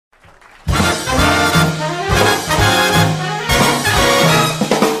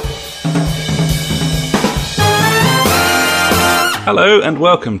Hello and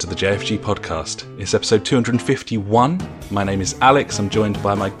welcome to the JfG podcast. It's episode 251. My name is Alex. I'm joined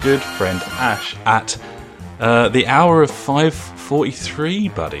by my good friend Ash at the hour of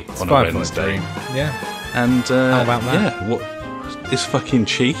 5:43, buddy, it's on a Wednesday. Yeah. And how about that? Yeah, it's fucking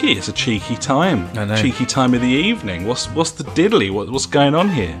cheeky. It's a cheeky time. I know. Cheeky time of the evening. What's the diddly? What's going on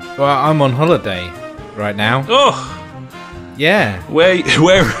here? Well, I'm on holiday right now. Oh, Yeah. where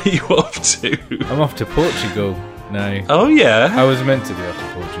are you off to? I'm off to Portugal. No. Oh yeah. I was meant to be off to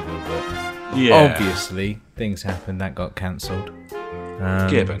Portugal, but Yeah. obviously things happened that got cancelled.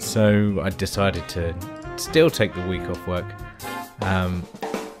 Gibbon. So I decided to still take the week off work.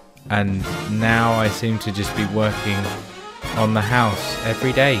 And now I seem to just be working on the house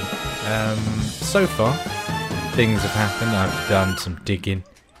every day. So far, things have happened. I've done some digging.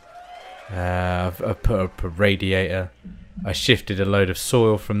 I've put up a radiator. I shifted a load of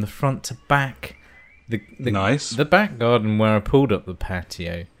soil from the front to back. Nice. The back garden where I pulled up the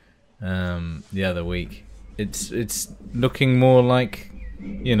patio the other week. It's looking more like,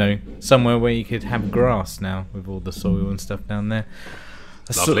 somewhere where you could have grass now with all the soil and stuff down there.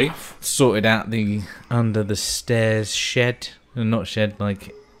 I Lovely. Sorted out the under the stairs shed. Not shed,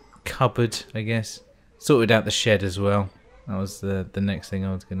 like cupboard, I guess. Sorted out the shed as well. That was the next thing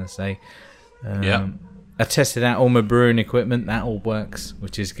I was going to say. Yeah. I tested out all my brewing equipment. That all works,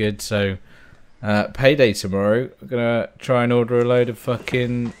 which is good. So, payday tomorrow. I'm going to try and order a load of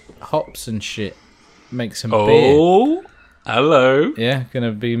fucking hops and shit. Make some beer. Oh, hello. Yeah, going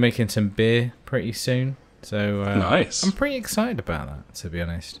to be making some beer pretty soon. So, Nice. I'm pretty excited about that, to be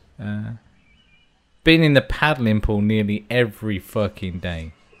honest. Been in the paddling pool nearly every fucking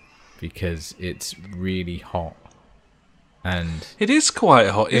day because it's really hot. And It is quite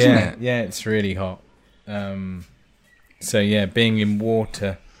hot, isn't it? Yeah, it's really hot. So yeah, being in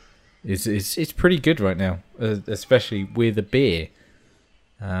water is pretty good right now, especially with a beer.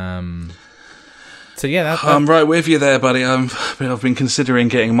 So yeah, I'm right with you there, buddy. I've been considering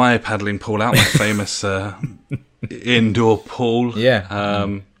getting my paddling pool out, my famous indoor pool. Yeah.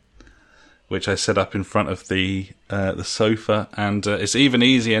 Which I set up in front of the sofa, and it's even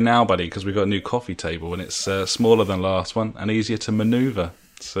easier now, buddy, because we've got a new coffee table, and it's smaller than the last one and easier to manoeuvre.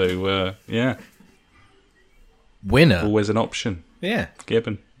 So yeah, Winner. always an option. Yeah,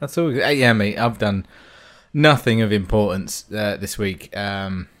 Gibbon. that's all. Yeah, mate. I've done nothing of importance this week.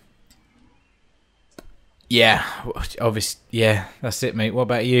 Yeah, obviously. Yeah, that's it, mate. What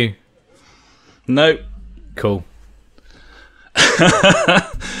about you? No. Cool.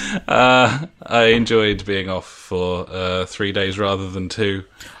 I enjoyed being off for 3 days rather than 2.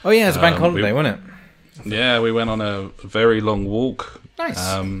 Oh yeah, it's a bank holiday, wasn't it? Yeah, we went on a very long walk.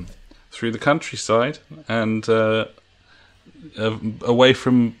 Nice. Through the countryside and away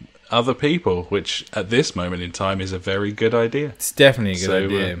from other people, which at this moment in time is a very good idea. It's definitely a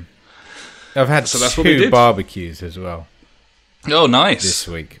good idea. I've had so that's what we 2 did. barbecues as well Oh, nice. this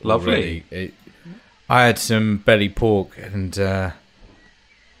week. Lovely. Already. I had some belly pork and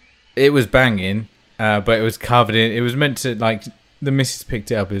it was banging, but it was covered in. It was meant to, like, the missus picked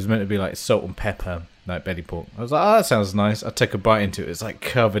it up. It was meant to be like salt and pepper, like belly pork. I was like, oh, that sounds nice. I took a bite into it. It's like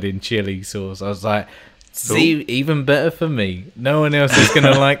covered in chili sauce. I was like, see, even better for me. No one else is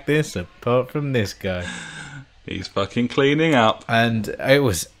gonna like this apart from this guy. He's fucking cleaning up. And it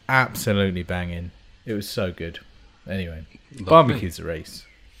was absolutely banging. It was so good. Anyway, Lovely. barbecue's a race.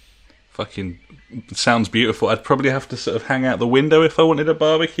 Fucking sounds beautiful. I'd probably have to sort of hang out the window if I wanted a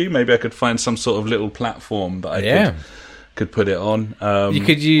barbecue. Maybe I could find some sort of little platform that I could put it on. You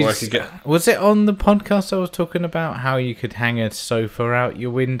could use. Or I could get... Was it on the podcast I was talking about how you could hang a sofa out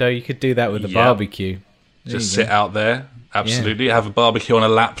your window? You could do that with a barbecue. Just sit out there. Absolutely. Have a barbecue on a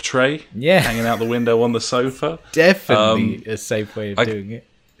lap tray. Yeah. Hanging out the window on the sofa. Definitely a safe way of doing it.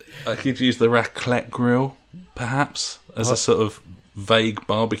 I could use the raclette grill, perhaps, as a sort of vague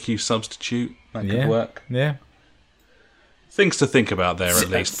barbecue substitute. That could work. Yeah. Things to think about there, at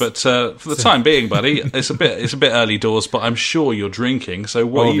least. But for the time being, buddy, it's a bit early doors. But I'm sure you're drinking. So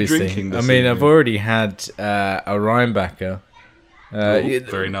what are you drinking this evening? I've already had a Rheinbacher.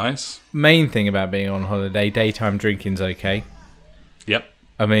 Very nice. Main thing about being on holiday, daytime drinking's okay. Yep.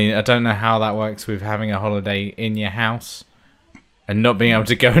 I mean, I don't know how that works with having a holiday in your house and not being able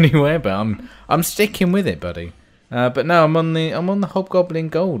to go anywhere, but I'm sticking with it, buddy. But no, I'm on the Hobgoblin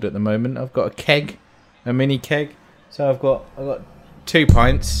Gold at the moment. I've got a keg, a mini keg. So I've got 2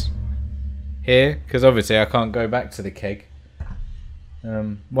 pints here because obviously I can't go back to the keg.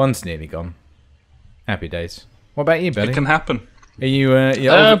 One's nearly gone. Happy days. What about you, buddy? It can happen. Are you?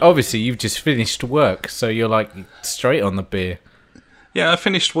 Obviously, you've just finished work, so you're like straight on the beer. Yeah, I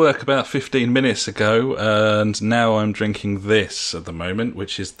finished work about 15 minutes ago, and now I'm drinking this at the moment,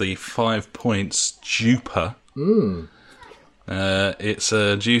 which is the 5 Points Juper. It's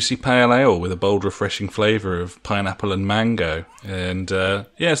a juicy pale ale with a bold, refreshing flavour of pineapple and mango. And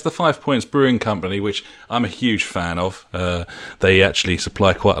it's the 5 Points Brewing Company, which I'm a huge fan of. They actually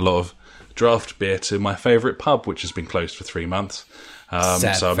supply quite a lot of draft beer to my favourite pub, which has been closed for 3 months.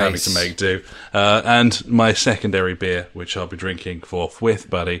 So I'm happy to make do. And my secondary beer, which I'll be drinking forthwith,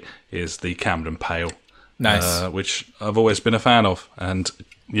 buddy, is the Camden Pale. Nice. Which I've always been a fan of. And,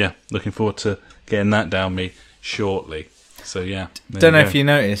 yeah, looking forward to getting that down me shortly. So, yeah. Don't know if you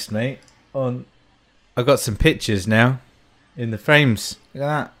noticed, mate. I've got some pictures now in the frames. Look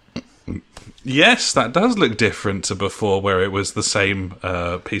at that. Yes, that does look different to before, where it was the same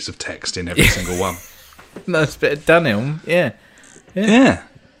piece of text in every single one. Nice bit of Dunhill. Yeah. Yeah.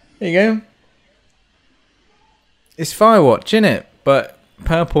 There you go. It's Firewatch, innit? But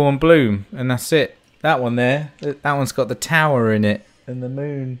purple and blue, and that's it. That one there. That one's got the tower in it and the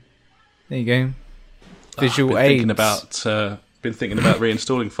moon. There you go. Visual aids. Been thinking about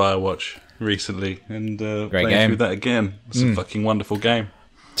reinstalling Firewatch recently and Great playing game. through that again. It's a fucking wonderful game.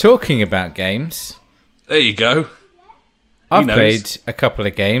 Talking about games, There you go. I've played a couple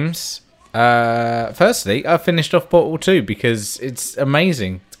of games. Firstly, I finished off Portal 2 because it's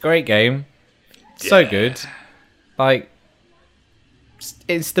amazing. It's a great game. So good. Like,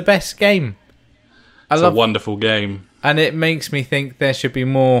 it's the best game. It's a wonderful game. And it makes me think there should be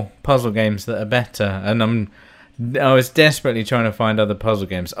more puzzle games that are better. And I was desperately trying to find other puzzle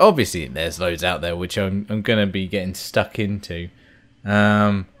games. Obviously, there's loads out there which I'm going to be getting stuck into.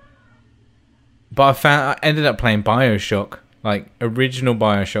 But I ended up playing BioShock, like original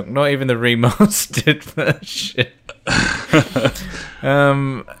BioShock, not even the remastered version.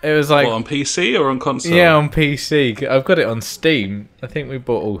 It was like, what, on PC or on console? Yeah, on PC. I've got it on Steam. I think we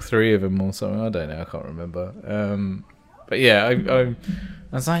bought all 3 of them or something. I don't know. I can't remember. But yeah, I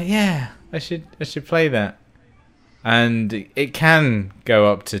was like, yeah, I should play that. And it can go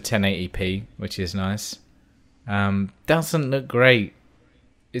up to 1080p, which is nice. Doesn't look great.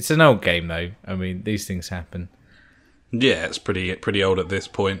 It's an old game though. I mean, these things happen. Yeah, it's pretty old at this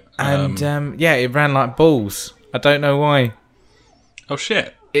point. And it ran like balls. I don't know why. Oh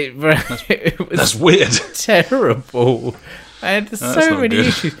shit! It was That's weird. Terrible. I had so many good.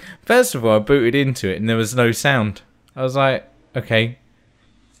 issues. First of all, I booted into it and there was no sound. I was like, okay,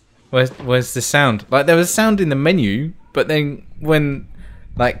 where's the sound? Like, there was sound in the menu, but then when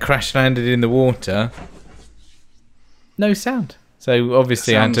like crash landed in the water, no sound. So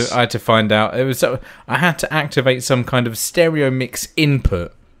obviously I had to find out. I had to activate some kind of stereo mix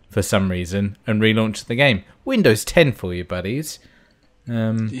input for some reason and relaunch the game. Windows 10 for you, buddies.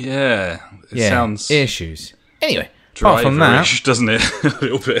 It sounds issues. Anyway, apart from that, doesn't it? A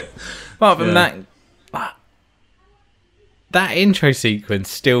little bit. Apart from that intro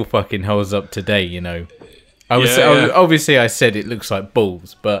sequence still fucking holds up today. You know, obviously I said it looks like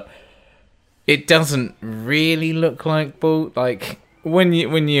balls, but it doesn't really look like balls. Like when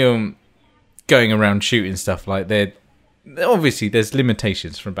you're going around shooting stuff, like obviously there's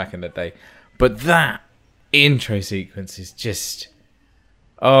limitations from back in the day, but that intro sequence is just,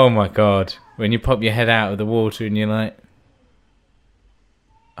 oh my god, when you pop your head out of the water and you're like,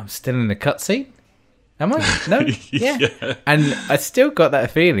 I'm still in the cutscene? Am I? No? Yeah. And I still got that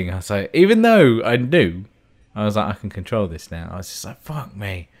feeling. I was like, even though I knew, I was like, I can control this now. I was just like, fuck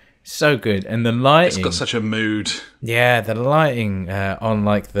me. So good. And the lighting. It's got such a mood. Yeah, the lighting on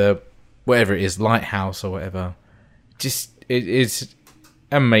like the, whatever it is, lighthouse or whatever. Just, it is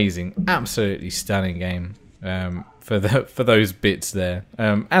amazing. Absolutely stunning game for those bits there.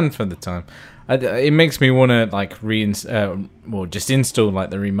 And for the time. It makes me want to like just install like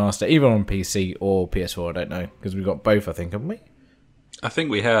the remaster, either on PC or PS4. I don't know, because we've got both, I think, haven't we? I think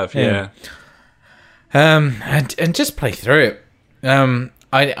we have, yeah. And just play through it.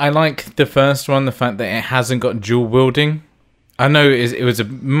 I like the first one, the fact that it hasn't got dual wielding. I know it was a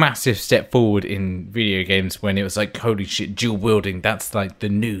massive step forward in video games when it was like, holy shit, dual wielding, that's like the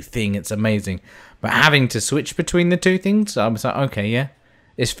new thing, it's amazing. But having to switch between the two things, I was like, okay, yeah.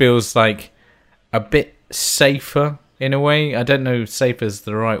 This feels like a bit safer in a way. I don't know if safer is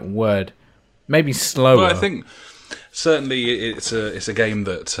the right word. Maybe slower. Well, I think certainly it's a game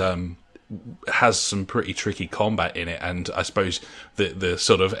that has some pretty tricky combat in it, and I suppose the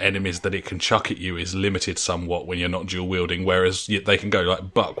sort of enemies that it can chuck at you is limited somewhat when you're not dual wielding, whereas they can go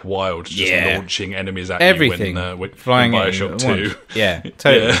like buck wild, just launching enemies at everything you when flying in at you BioShock 2. Yeah,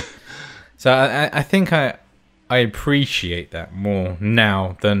 totally. Yeah. So I think I appreciate that more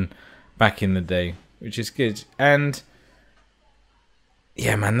now than back in the day, which is good. And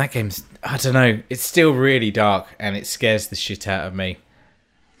Yeah, man, that game's... I don't know. It's still really dark, and it scares the shit out of me.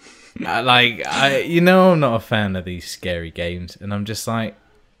 I'm not a fan of these scary games, and I'm just like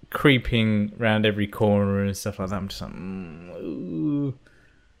creeping around every corner and stuff like that. I'm just like, ooh.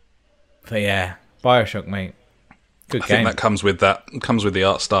 But yeah, BioShock, mate. Good game. I think that comes with the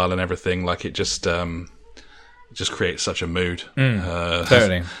art style and everything. Like it just creates such a mood.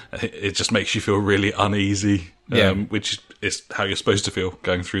 Totally. It just makes you feel really uneasy. Which is how you're supposed to feel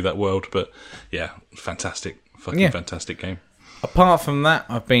going through that world. But yeah, fantastic game. Apart from that,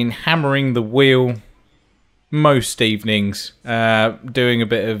 I've been hammering the wheel most evenings, doing a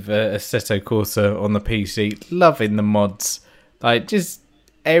bit of Assetto Corsa on the PC, loving the mods, like just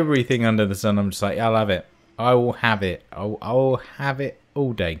everything under the sun. I'm just like, I'll have it. I will have it. I'll have it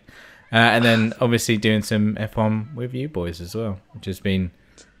all day. And then obviously doing some F1 with you boys as well, which has been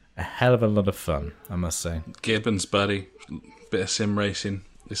a hell of a lot of fun, I must say. Gibbons, buddy. Bit of sim racing.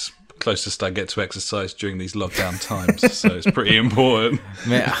 It's closest I get to exercise during these lockdown times, so it's pretty important.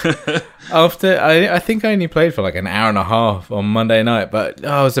 I think I only played for like an hour and a half on Monday night, but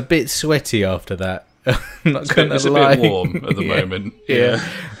I was a bit sweaty after that. It's a bit warm at the moment. Yeah.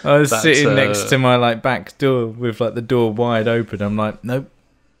 I was sitting next to my back door with the door wide open. I'm like, nope,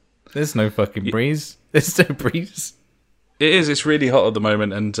 there's no fucking breeze. There's no breeze. It is. It's really hot at the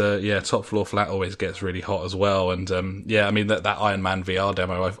moment, and top floor flat always gets really hot as well. And I mean that Iron Man VR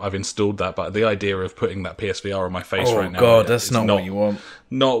demo, I've installed that, but the idea of putting that PSVR on my face right now, God, that's not what you want.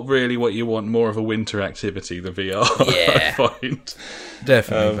 Not really what you want. More of a winter activity, the VR. Yeah, I find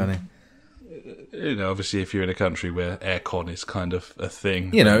definitely funny. Obviously, if you're in a country where aircon is kind of a thing,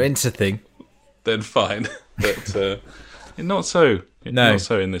 it's a thing, then fine. But not so. Not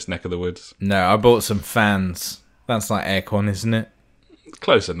so in this neck of the woods. No, I bought some fans. That's like aircon, isn't it?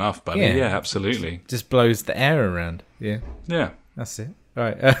 Close enough, buddy. Yeah, absolutely. Just blows the air around. Yeah. Yeah. That's it.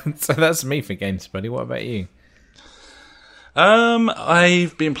 Right. So that's me for games, buddy. What about you?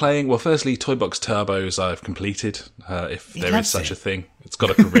 I've been playing. Well, firstly, Toy Box Turbos I've completed. If there is such a thing, it's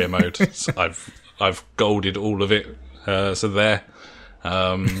got a career mode. So I've golded all of it. So there.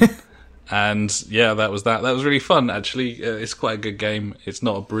 And yeah, that was that. That was really fun, actually. It's quite a good game. It's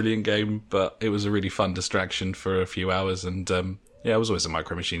not a brilliant game, but it was a really fun distraction for a few hours. And I was always a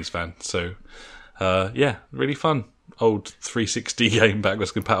Micro Machines fan. So really fun. Old 360 game,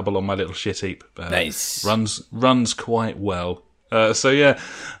 backwards compatible on my little shit heap. Nice. Runs quite well. That's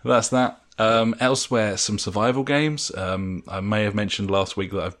that. Elsewhere, some survival games. I may have mentioned last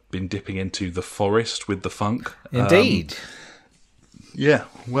week that I've been dipping into The Forest with the Funk. Indeed.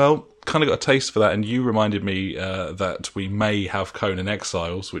 Well, kind of got a taste for that, and you reminded me that we may have Conan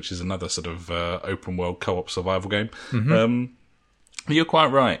Exiles, which is another sort of open world co-op survival game. Mm-hmm. You're quite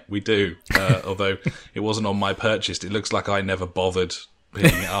right, we do. Although it wasn't on my purchase, it looks like I never bothered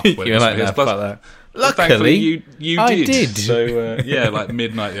picking it up when it was his. That. Luckily, you did. So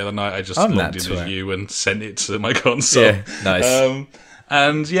midnight the other night, I just logged in as you and sent it to my console. Yeah, nice.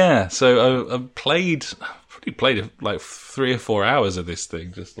 So I played like 3 or 4 hours of this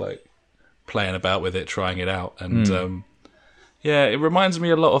thing, just like playing about with it, trying it out, and it reminds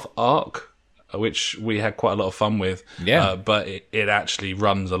me a lot of Ark, which we had quite a lot of fun with. Yeah, but it actually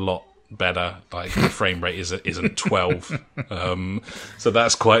runs a lot better. Like the frame rate isn't 12, so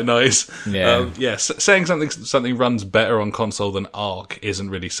that's quite nice. Yeah, saying something runs better on console than Ark isn't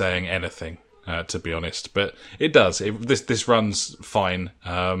really saying anything. To be honest, but it does. This runs fine,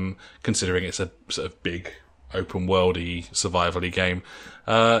 considering it's a sort of big open worldy survival-y game.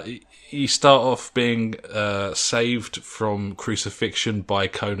 You start off being saved from crucifixion by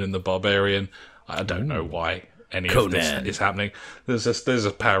Conan the Barbarian. I don't know why any of this is happening. There's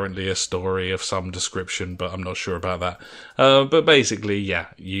apparently a story of some description, but I'm not sure about that. But basically,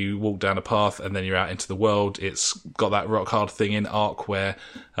 you walk down a path and then you're out into the world. It's got that rock hard thing in Ark where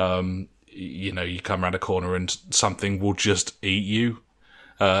you come around a corner and something will just eat you.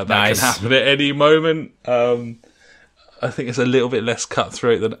 That can happen at any moment. I think it's a little bit less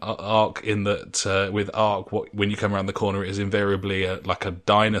cutthroat than Ark in that with Ark, when you come around the corner, it is invariably like a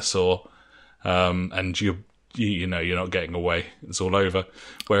dinosaur, and you're not getting away. It's all over.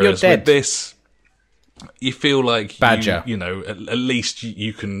 Whereas with this, you feel like Badger. At least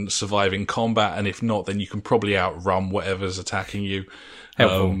you can survive in combat, and if not, then you can probably outrun whatever's attacking you.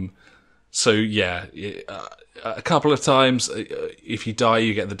 Helpful. A couple of times, if you die,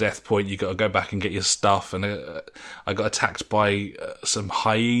 you get the death point. You got to go back and get your stuff. And I got attacked by some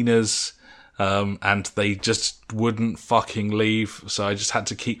hyenas, and they just wouldn't fucking leave. So I just had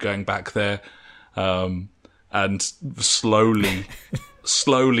to keep going back there, and slowly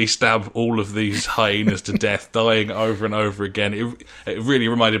slowly stab all of these hyenas to death, dying over and over again. It really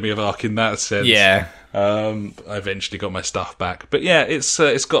reminded me of Ark in that sense. Yeah. I eventually got my stuff back, but yeah,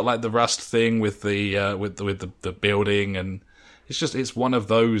 it's got like the Rust thing with the building, and it's one of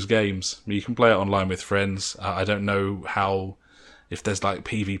those games. You can play it online with friends. I don't know if there's like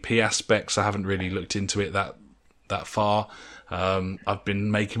PvP aspects. I haven't really looked into it that far. I've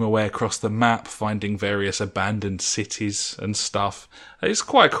been making my way across the map, finding various abandoned cities and stuff. It's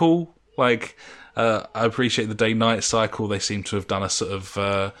quite cool. Like, I appreciate the day-night cycle. They seem to have done a sort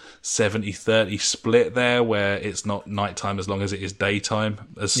of 70-30 split there, where it's not nighttime as long as it is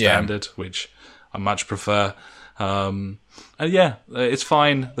daytime as standard, which I much prefer. And yeah, it's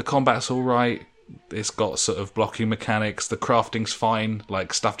fine. The combat's all right. It's got sort of blocking mechanics. The crafting's fine.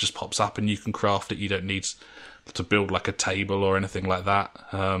 Like, stuff just pops up and you can craft it. You don't need to build like a table or anything like that.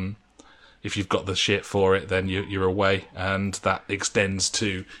 If you've got the shit for it, then you're away, and that extends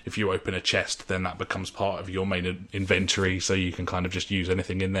to if you open a chest, then that becomes part of your main inventory, so you can kind of just use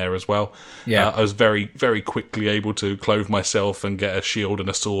anything in there as well. I was very, very quickly able to clothe myself and get a shield and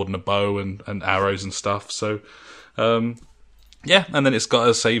a sword and a bow and arrows and stuff. So yeah, and then it's got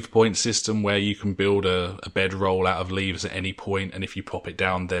a save point system where you can build a bedroll out of leaves at any point, and if you pop it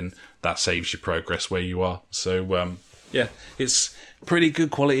down, then that saves your progress where you are. So yeah, it's pretty good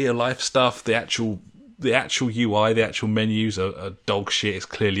quality of life stuff. The actual UI, the actual menus are dog shit. It's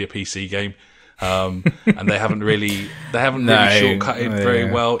clearly a PC game, and they haven't really shortcutted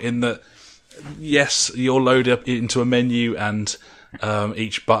very well. In that, yes, you'll load up into a menu and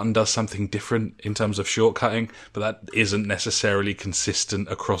each button does something different in terms of shortcutting, but that isn't necessarily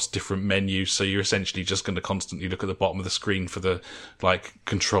consistent across different menus. So you're essentially just going to constantly look at the bottom of the screen for the like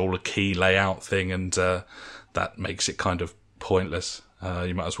controller key layout thing, and that makes it kind of pointless.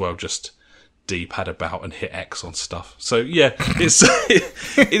 You might as well just D-pad about and hit X on stuff. So yeah, it's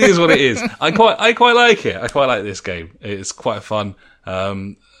it is what it is. I quite like it. I quite like this game. It's quite fun.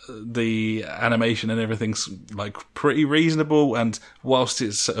 The animation and everything's like pretty reasonable, and whilst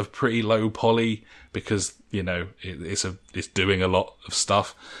it's sort of pretty low poly because you know it's doing a lot of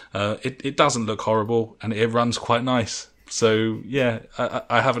stuff, it doesn't look horrible, and it runs quite nice. So yeah,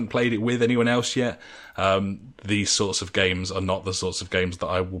 I haven't played it with anyone else yet. These sorts of games are not the sorts of games that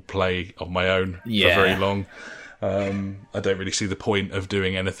I will play on my own for very long. I don't really see the point of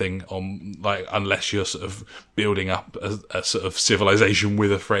doing anything on unless you're sort of building up a sort of civilization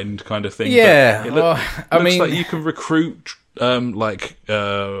with a friend kind of thing. Yeah, but it looks like you can recruit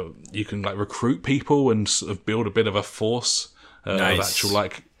recruit people and sort of build a bit of a force of actual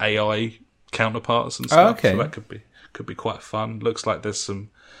like AI counterparts and stuff. Okay. So that could be quite fun. Looks like there's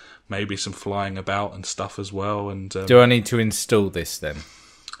maybe some flying about and stuff as well. And do I need to install this then?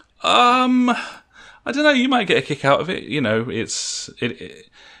 I don't know. You might get a kick out of it. You know, it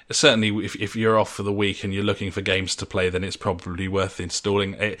certainly if you're off for the week and you're looking for games to play, then it's probably worth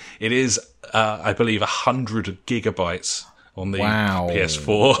installing. It is, I believe, 100 gigabytes on the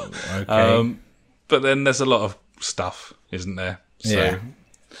PS4. Okay. But then there's a lot of stuff, isn't there? So yeah.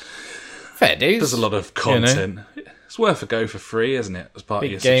 Fair dues. There's a lot of content. You know. It's worth a go for free, isn't it? As part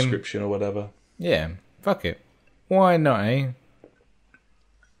of your subscription or whatever. Yeah. Fuck it. Why not, eh?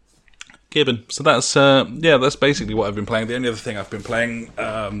 Gibbon. So that's basically what I've been playing. The only other thing I've been playing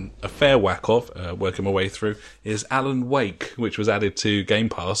a fair whack of, working my way through, is Alan Wake, which was added to Game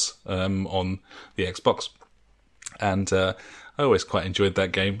Pass on the Xbox. And I always quite enjoyed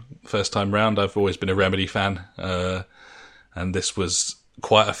that game. First time round, I've always been a Remedy fan. And this was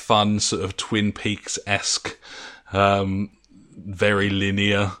quite a fun sort of Twin Peaks-esque, very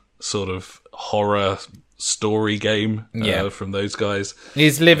linear sort of horror story game from those guys.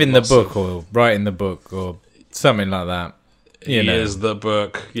 He's living the book or writing the book or something like that. He is the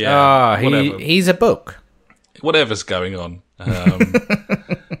book. Yeah. He's a book. Whatever's going on.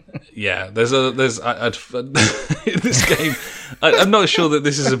 Yeah, there's this game. I'm not sure that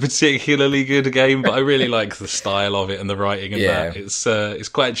this is a particularly good game, but I really like the style of it and the writing and that. It's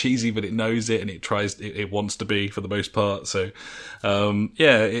quite cheesy, but it knows it and it wants to be for the most part. So,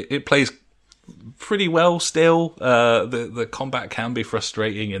 it plays pretty well still. The combat can be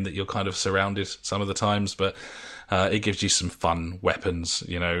frustrating in that you're kind of surrounded some of the times, but it gives you some fun weapons.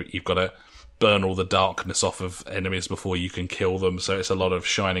 You know, you've got to burn all the darkness off of enemies before you can kill them, so it's a lot of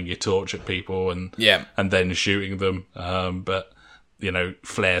shining your torch at people and then shooting them. But you know,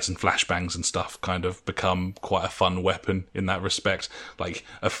 flares and flashbangs and stuff kind of become quite a fun weapon in that respect. Like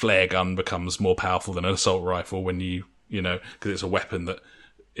a flare gun becomes more powerful than an assault rifle when you know, because it's a weapon that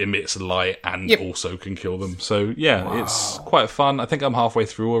emits light and also can kill them. So yeah, It's quite fun. I think I'm halfway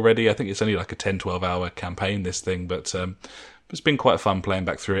through already. I think it's only like a 10-12 hour campaign, this thing, but it's been quite fun playing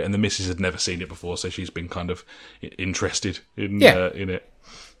back through it. And the missus had never seen it before, so she's been kind of interested in it.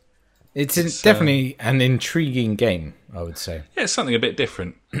 It's definitely an intriguing game, I would say. Yeah, it's something a bit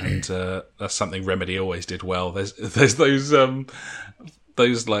different, and that's something Remedy always did well. There's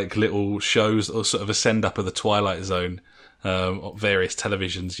those like little shows or sort of a send up of the Twilight Zone, various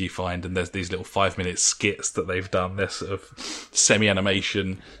televisions you find, and there's these little 5-minute skits that they've done. They're sort of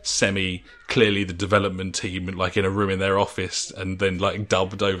semi-animation, clearly the development team, like in a room in their office, and then like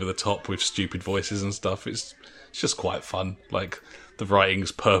dubbed over the top with stupid voices and stuff. It's just quite fun. Like the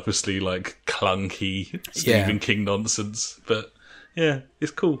writing's purposely like clunky Stephen King nonsense, but yeah,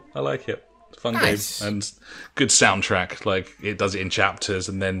 it's cool. I like it. Fun game and good soundtrack. Like it does it in chapters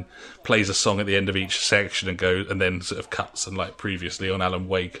and then plays a song at the end of each section and then sort of cuts and like previously on Alan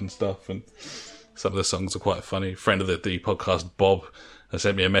Wake and stuff. And some of the songs are quite funny. Friend of the podcast Bob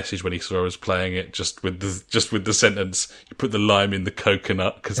sent me a message when he saw I was playing it just with the sentence, "You put the lime in the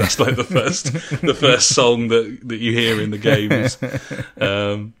coconut," because that's like the first song that you hear in the games.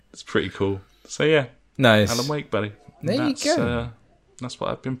 It's pretty cool. So yeah, nice. Alan Wake, buddy. There you go. That's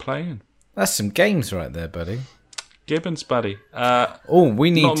what I've been playing. That's some games right there, buddy. Gibbons, buddy.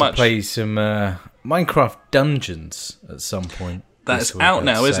 We need to play some Minecraft Dungeons at some point. That's out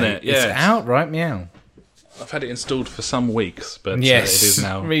now, isn't it? Yeah, it's out, right? Meow. I've had it installed for some weeks, but yes, it is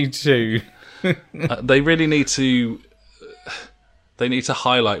now. Me too. They really need to. They need to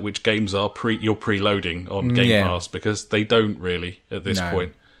highlight which games are you're preloading on Game Pass, because they don't really at this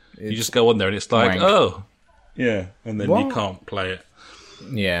point. You just go on there and it's like, wank. And then you can't play it.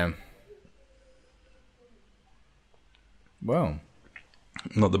 Yeah. Well,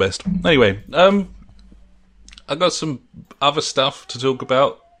 not the best. Anyway, I got some other stuff to talk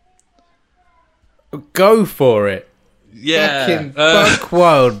about. Go for it. Yeah. Fucking buck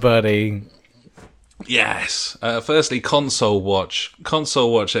wild, buddy. Yes. Firstly, console watch!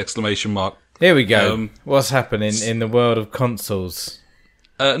 Exclamation mark. Here we go. What's happening in the world of consoles?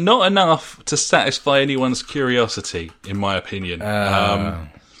 Not enough to satisfy anyone's curiosity, in my opinion.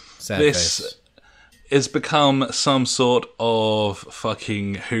 This has become some sort of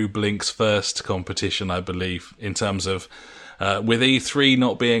fucking who blinks first competition, I believe, in terms of with E3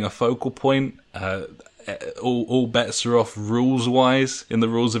 not being a focal point. All bets are off rules-wise in the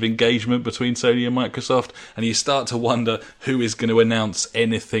rules of engagement between Sony and Microsoft, and you start to wonder who is going to announce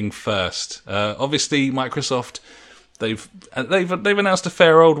anything first. Obviously, Microsoft, they've announced a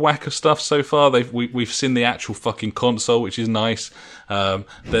fair old whack of stuff so far. We've seen the actual fucking console, which is nice.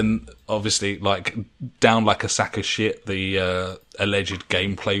 Then obviously, like down like a sack of shit, the alleged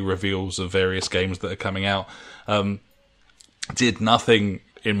gameplay reveals of various games that are coming out did nothing,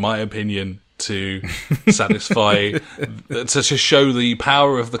 in my opinion, to satisfy, to show the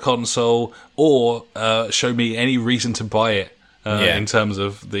power of the console, or show me any reason to buy it. In terms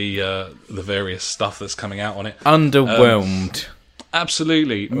of the various stuff that's coming out on it. Underwhelmed.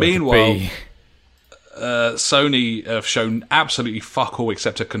 Absolutely. Meanwhile, Sony have shown absolutely fuck all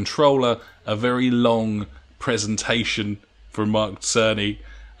except a controller, a very long presentation from Mark Cerny,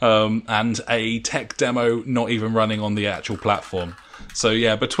 and a tech demo not even running on the actual platform. So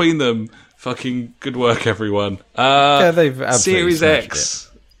yeah, between them, fucking good work, everyone. They've absolutely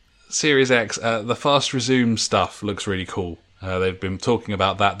Series X, the fast resume stuff looks really cool. They've been talking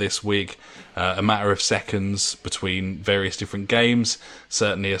about that this week. A matter of seconds between various different games.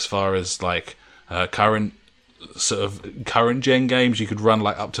 Certainly, as far as like current gen games, you could run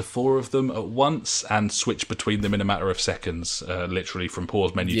like up to 4 of them at once and switch between them in a matter of seconds, literally from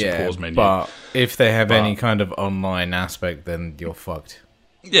pause menu to pause menu. But if they have any kind of online aspect, then you're fucked.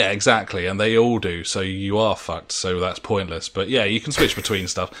 Yeah, exactly, and they all do, so you are fucked, so that's pointless. But yeah, you can switch between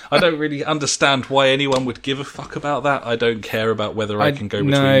stuff. I don't really understand why anyone would give a fuck about that. I don't care about whether I can go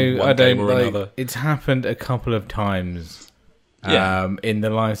between one game or another. It's happened a couple of times in the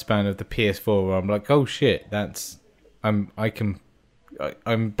lifespan of the PS4 where I'm like, oh shit, I'm backing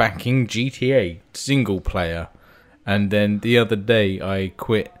GTA single player, and then the other day I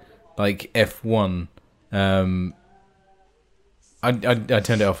quit like F1. I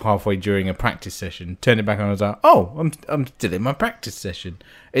turned it off halfway during a practice session. Turned it back on. I was like, "Oh, I'm still in my practice session."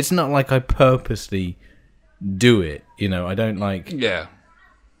 It's not like I purposely do it. You know, I don't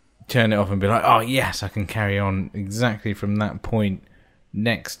turn it off and be like, "Oh yes, I can carry on exactly from that point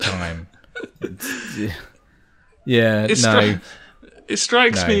next time." It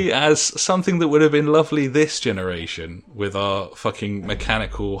strikes me as something that would have been lovely this generation with our fucking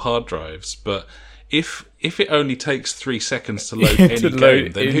mechanical hard drives, but if it only takes 3 seconds to load any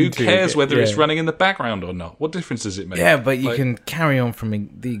game, then who cares whether it's running in the background or not? What difference does it make? Yeah, but you can carry on from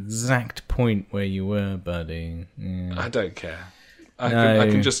the exact point where you were, buddy. Yeah. I don't care. I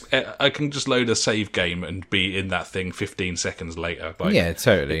can just load a save game and be in that thing 15 seconds later. Like, yeah,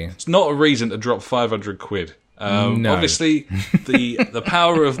 totally. It's not a reason to drop 500 quid. No. Obviously, the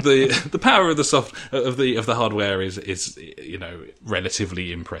power of the hardware is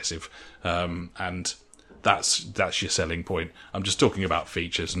relatively impressive, and that's your selling point. I'm just talking about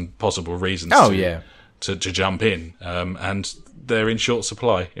features and possible reasons. To jump in, and they're in short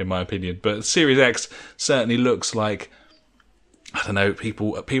supply, in my opinion. But Series X certainly looks like, I don't know,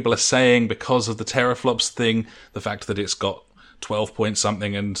 people are saying because of the teraflops thing, the fact that it's got 12 point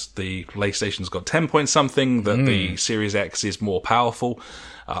something and the PlayStation's got 10 point something, that the Series X is more powerful.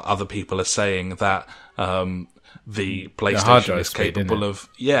 Other people are saying that the PlayStation is capable of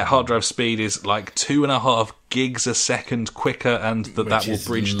hard drive speed is like 2.5 gigs a second quicker, and that will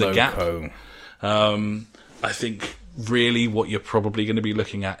bridge the gap. I think really what you're probably going to be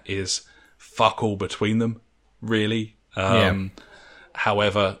looking at is fuck all between them, really.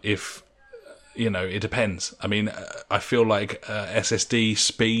 However, if it depends. I mean, I feel like SSD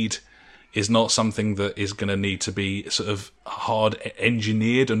speed is not something that is going to need to be sort of hard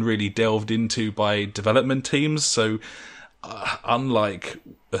engineered and really delved into by development teams. So unlike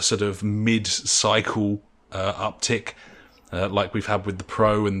a sort of mid-cycle uptick like we've had with the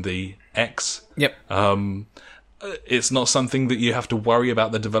Pro and the X, it's not something that you have to worry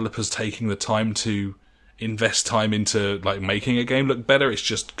about the developers taking the time to invest time into, like, making a game look better. It's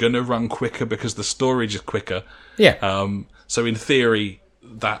just gonna run quicker because the storage is quicker. So in theory,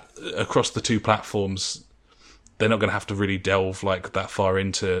 that across the two platforms, they're not gonna have to really delve like that far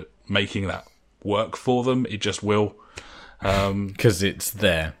into making that work for them. It just will, because it's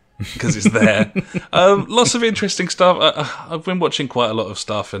there. Lots of interesting stuff. I've been watching quite a lot of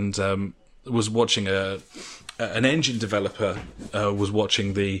stuff, and was watching an engine developer was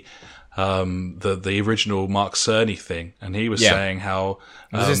watching the original Mark Cerny thing, and he was saying how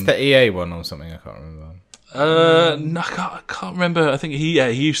was this the EA one or something? I can't remember. No, I can't remember. I think he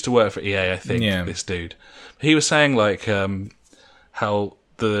used to work for EA. I think this dude. He was saying like how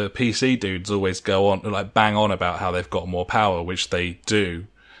the PC dudes always go on like bang on about how they've got more power, which they do,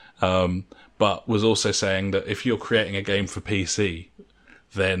 but was also saying that if you're creating a game for PC,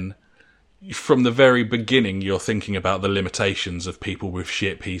 then from the very beginning, you're thinking about the limitations of people with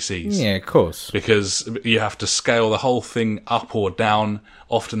shit PCs. Yeah, of course. Because you have to scale the whole thing up or down.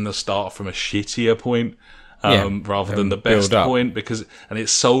 Often they start from a shittier point rather than the best point. And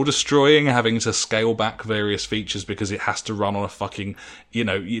it's soul destroying having to scale back various features because it has to run on a fucking...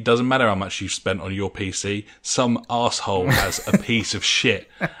 it doesn't matter how much you've spent on your PC. Some asshole has a piece of shit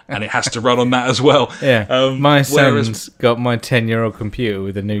and it has to run on that as well. Yeah. My son's got my 10-year-old computer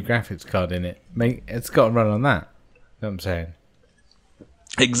with a new graphics card in it. It's got to run on that. You know what I'm saying?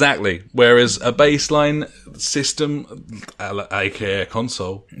 Exactly. Whereas a baseline system, aka a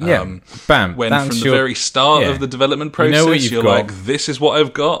console, bam, when from the very start of the development process, you're like, this is what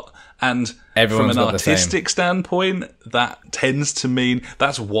I've got. And everyone's from an artistic standpoint, that tends to mean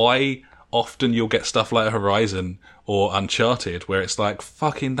that's why often you'll get stuff like Horizon or Uncharted, where it's like,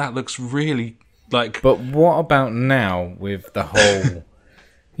 fucking, that looks really like. But what about now with the whole,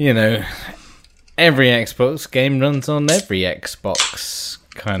 every Xbox game runs on every Xbox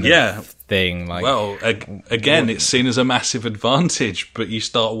kind of thing? Like, well, again, it's seen as a massive advantage, but you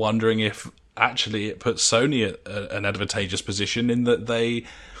start wondering if actually it puts Sony at an advantageous position in that they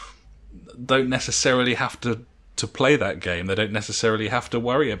don't necessarily have to play that game. They don't necessarily have to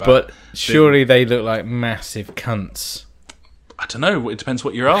worry about. But surely they look like massive cunts. I don't know. It depends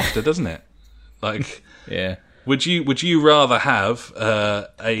what you're after, doesn't it? Like, yeah. Would you rather have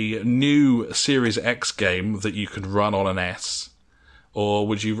a new Series X game that you could run on an S, or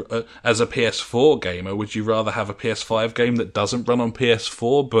would you, as a PS4 gamer, would you rather have a PS5 game that doesn't run on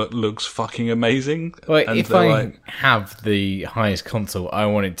PS4 but looks fucking amazing? Well, if I have the highest console, I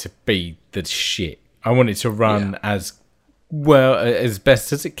want it to be the shit. I want it to run as well, as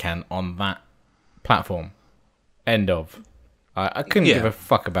best as it can on that platform. End of. I couldn't give a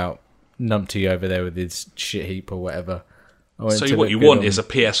fuck about Numpty over there with his shit heap or whatever. So what you want is a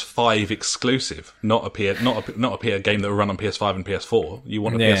PS5 exclusive, not a game that will run on PS5 and PS4. You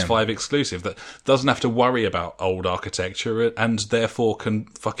want a PS5 exclusive that doesn't have to worry about old architecture and therefore can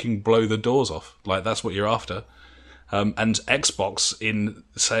fucking blow the doors off. Like, that's what you're after. And Xbox, in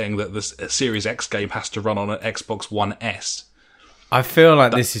saying that this Series X game has to run on an Xbox One S. I feel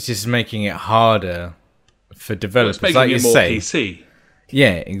like this is just making it harder for developers. It's making it more PC.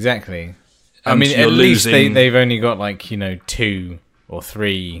 Yeah, exactly. I mean, at least they've only got like 2 or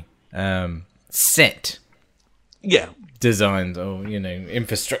 3 set designs or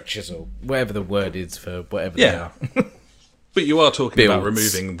infrastructures or whatever the word is for whatever they are. But you are talking about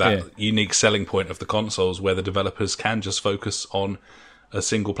removing that unique selling point of the consoles where the developers can just focus on a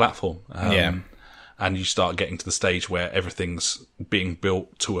single platform. And you start getting to the stage where everything's being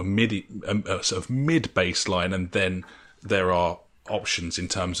built to a sort of mid baseline, and then there are options in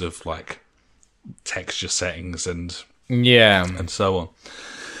terms of like texture settings and so on.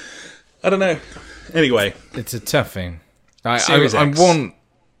 I don't know. Anyway, it's a tough thing. I want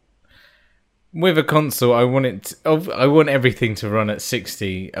with a console. I want everything to run at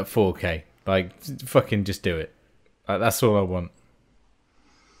 60 at 4K. Like fucking just do it. That's all I want.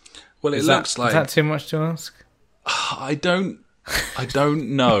 Well, it looks like... Is that too much to ask? I don't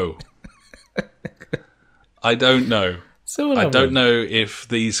know. I don't know. I don't know if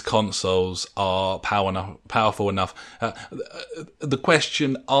these consoles are powerful enough. The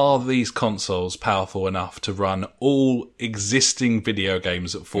question, are these consoles powerful enough to run all existing video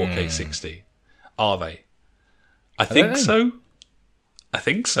games at 4K 60? Are they? I think so. I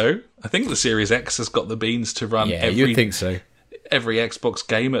think the Series X has got the beans to run you'd think so. Every Xbox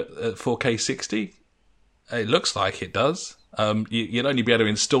game at 4K 60. It looks like it does. You'd only be able to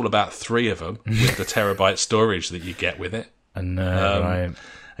install about 3 of them with the terabyte storage that you get with it. I know, right.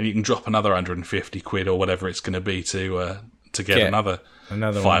 And you can drop another 150 quid or whatever it's going to be to get another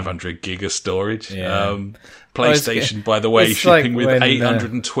 500 gig of storage. Yeah. PlayStation, by the way, shipping like with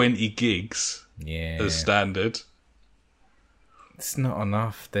 820 gigs as standard. It's not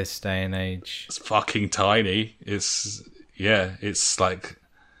enough this day and age. It's fucking tiny. It's like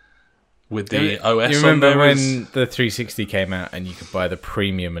with the OS. You remember when the 360 came out and you could buy the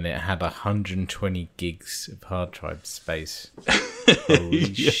premium and it had 120 gigs of hard drive space?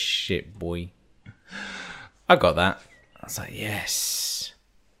 Holy shit, boy! I got that. I was like, yes,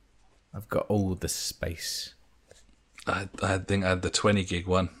 I've got all the space. I think I had the 20 gig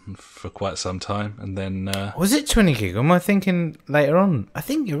one for quite some time, and then was it 20 gig? Or am I thinking later on? I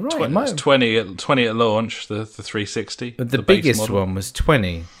think you're right. It was 20 at launch, the 360. But the biggest one was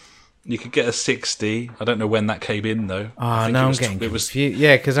 20. You could get a 60. I don't know when that came in though. Oh, no, I'm getting confused.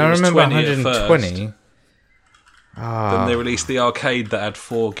 Yeah, because I remember 120. Then they released the arcade that had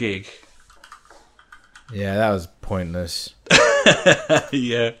 4 gig. Yeah, that was pointless.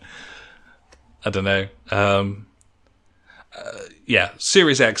 Yeah, I don't know.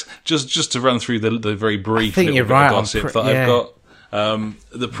 Series X. Just to run through the very brief little bit of gossip that I've got.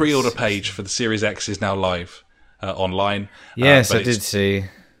 The pre-order page for the Series X is now live online. Yes, I did see.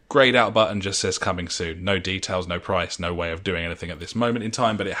 Grayed out button just says coming soon. No details, no price, no way of doing anything at this moment in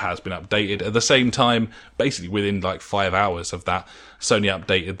time, but it has been updated. At the same time, basically within like 5 hours of that, Sony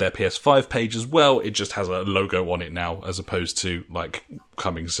updated their PS5 page as well. It just has a logo on it now as opposed to like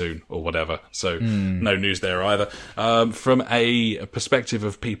coming soon or whatever. So no news there either. From a perspective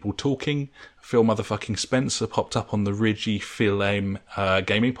of people talking, Phil motherfucking Spencer popped up on the Ridgy Phil Aim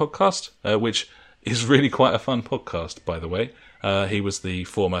gaming podcast, which is really quite a fun podcast, by the way. He was the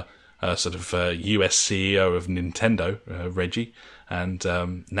former US CEO of Nintendo, Reggie, and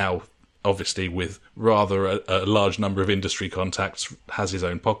now, obviously, with rather a large number of industry contacts, has his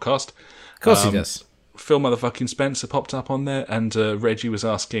own podcast. Of course he does. Phil motherfucking Spencer popped up on there, and Reggie was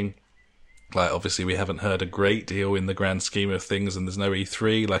asking, like, obviously we haven't heard a great deal in the grand scheme of things, and there's no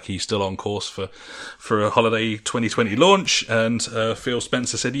E3. Like, he's still on course for a holiday 2020 launch, and Phil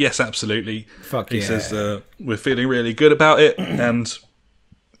Spencer said, yes, absolutely. He says, we're feeling really good about it, and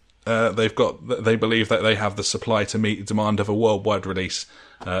they believe that they have the supply to meet demand of a worldwide release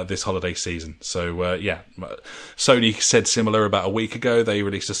this holiday season. So, Sony said similar about a week ago. They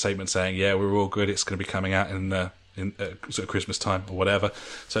released a statement saying, yeah, we're all good. It's going to be coming out in sort of Christmas time or whatever.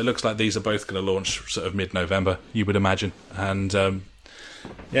 So it looks like these are both going to launch sort of mid-November, you would imagine. And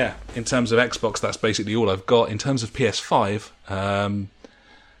in terms of Xbox, that's basically all I've got. In terms of PS5,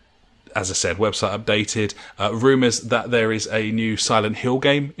 as I said, website updated. Rumours that there is a new Silent Hill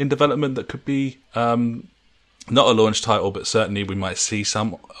game in development that could be not a launch title, but certainly we might see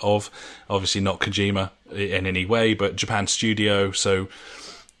some of. Obviously not Kojima in any way, but Japan Studio. So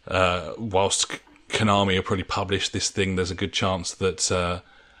whilst Konami will probably publish this thing, there's a good chance that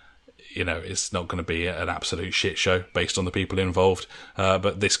it's not going to be an absolute shit show based on the people involved.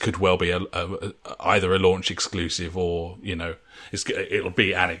 But this could well be either a launch exclusive or it'll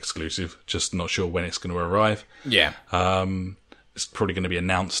be an exclusive. Just not sure when it's going to arrive. Yeah. It's probably going to be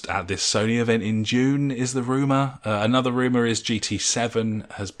announced at this Sony event in June, is the rumour. Another rumour is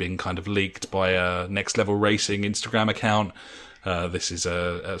GT7 has been kind of leaked by a Next Level Racing Instagram account. this is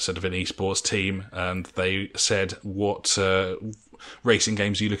a sort of an esports team, and they said what racing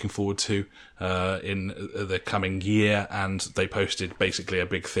games are you looking forward to in the coming year, and they posted basically a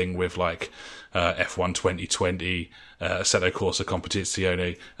big thing with like F1 2020, Assetto Corsa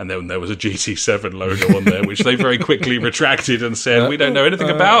Competizione, and then there was a GT7 logo on there, which they very quickly retracted and said, we don't know anything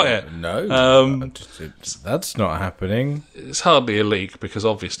about it. No, that's not happening. It's hardly a leak, because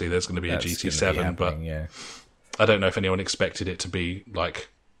obviously there's going to be a GT7, but yeah. I don't know if anyone expected it to be like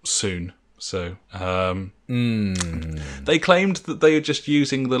soon. So they claimed that they were just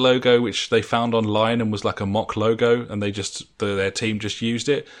using the logo which they found online and was like a mock logo, and their team just used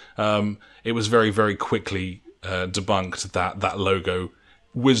it. It was very, very quickly debunked that logo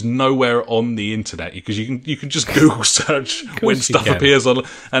was nowhere on the internet, because you can just Google search when stuff appears on,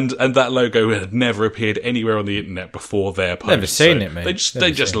 and that logo had never appeared anywhere on the internet before their post. Never seen it, mate.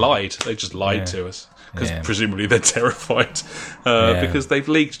 They just lied. They just lied to us. Because presumably they're terrified because they've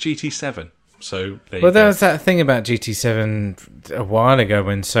leaked GT7. So there was that thing about GT7 a while ago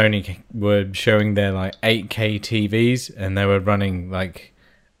when Sony were showing their like 8K TVs, and they were running like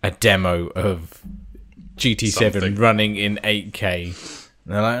a demo of GT7 running in 8K.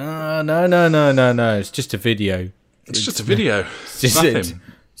 And they're like, oh, no, it's just a video. It's just a video.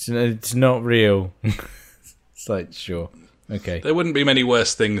 It's not real. It's like, sure. Okay. There wouldn't be many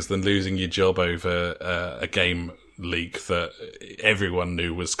worse things than losing your job over a game leak that everyone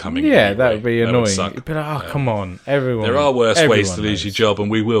knew was coming. Yeah, anyway. that would be annoying. Would But come on, everyone. There are worse ways to lose your job,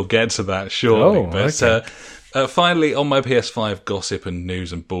 and we will get to that shortly. Finally, on my PS5 gossip and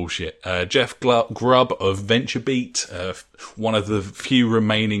news and bullshit, Jeff Grubb of VentureBeat, one of the few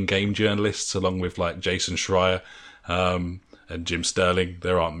remaining game journalists, along with like Jason Schreier and Jim Sterling.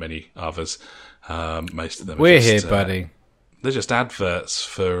 There aren't many others. Most of them. We're here, buddy. They're just adverts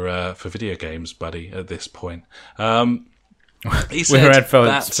for video games, buddy, at this point. He said we're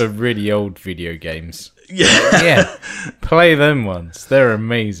adverts for really old video games. Yeah. Yeah. Play them once. They're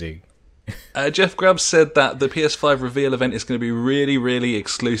amazing. Jeff Grubb said that the PS5 reveal event is going to be really, really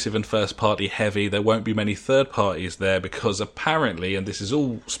exclusive and first-party heavy. There won't be many third parties there because apparently, and this is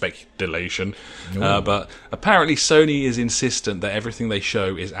all speculation, but apparently Sony is insistent that everything they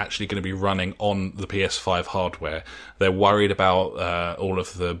show is actually going to be running on the PS5 hardware. They're worried about all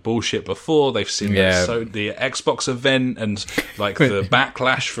of the bullshit before. They've seen the Xbox event and like the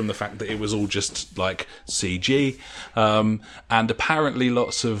backlash from the fact that it was all just like CG, and apparently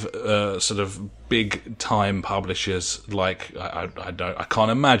lots of sort of big time publishers like I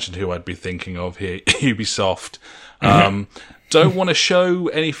can't imagine who I'd be thinking of here. Ubisoft don't want to show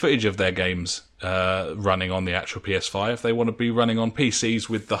any footage of their games running on the actual PS5. They want to be running on PCs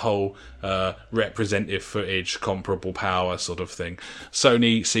with the whole representative footage, comparable power sort of thing.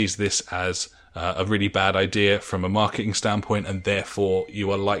 Sony sees this as a really bad idea from a marketing standpoint, and therefore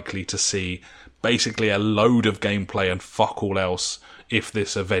you are likely to see basically a load of gameplay and fuck all else if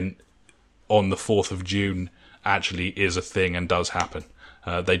this event on the 4th of June actually is a thing and does happen.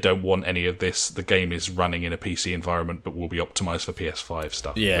 They don't want any of this. The game is running in a PC environment but will be optimized for PS5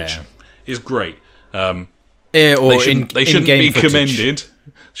 stuff, which is great. They shouldn't be commended.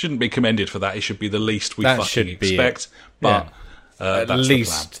 Shouldn't be commended for that. It should be the least we fucking expect. But at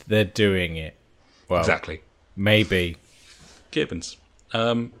least they're doing it. Well, exactly. Maybe. Gibbons.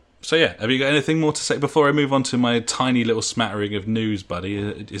 So yeah, have you got anything more to say before I move on to my tiny little smattering of news, buddy?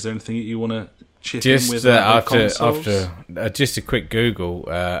 Is there anything that you want to chip in with? After just a quick Google,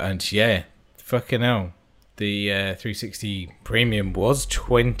 and fucking hell, the 360 Premium was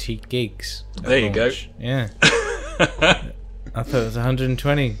 20 gigs. There you go. Yeah. I thought it was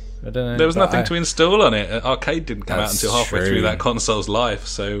 120. I don't know. There was nothing to install on it. Arcade didn't come out until halfway through that console's life,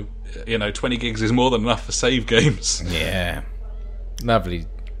 so 20 gigs is more than enough for save games. Yeah. Lovely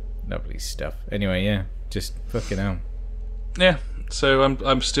stuff. Anyway, just fucking hell. Yeah, so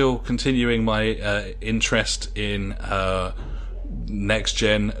I'm still continuing my interest in next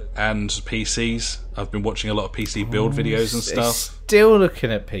gen and PCs. I've been watching a lot of PC build videos and stuff. Still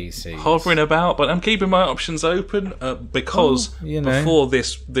looking at PCs. Hovering about, but I'm keeping my options open because before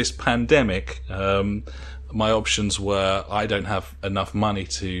this pandemic, my options were I don't have enough money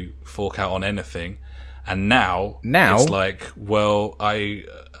to fork out on anything. And now it's like, well,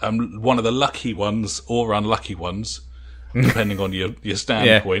 I'm one of the lucky ones or unlucky ones, depending on your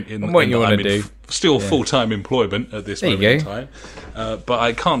standpoint. And what you want to do. Still full-time employment at this moment in time. But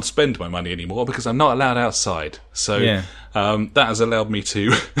I can't spend my money anymore because I'm not allowed outside. So that has allowed me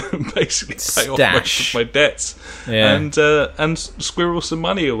to basically pay off most of my debts and squirrel some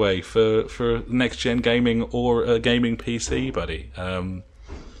money away for next-gen gaming or a gaming PC, buddy.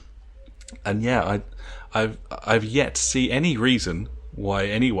 I've yet to see any reason why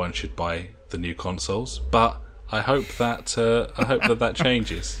anyone should buy the new consoles, but I hope that that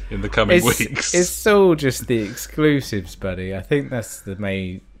changes in the coming weeks. It's all just the exclusives, buddy. I think that's the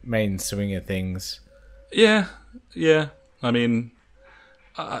main swing of things. Yeah. I mean,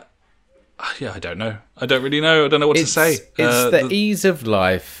 I don't know. I don't really know. I don't know what to say. It's the ease of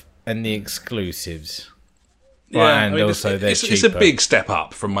life and the exclusives. Yeah, and also they're cheaper. It's a big step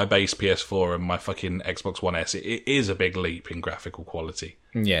up from my base PS4 and my fucking Xbox One S. It is a big leap in graphical quality.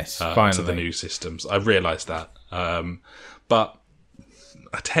 Yes, finally. To the new systems. I've realised that. But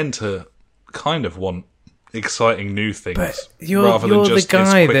I tend to kind of want exciting new things rather than just the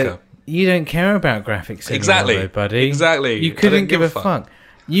guy it's quicker. that you don't care about graphics anymore, Exactly, though, buddy. Exactly. You couldn't give a fuck.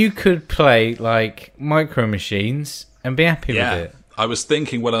 You could play like Micro Machines and be happy with it. I was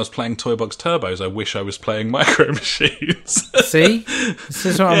thinking when I was playing Toy Box Turbos, I wish I was playing Micro Machines. See? This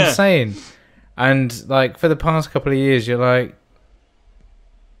is what I'm saying. And like for the past couple of years, you're like,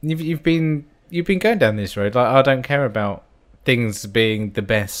 you've been going down this road. Like, I don't care about things being the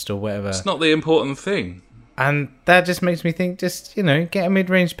best or whatever. It's not the important thing. And that just makes me think, just, get a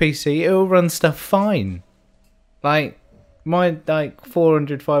mid-range PC. It'll run stuff fine. Like, my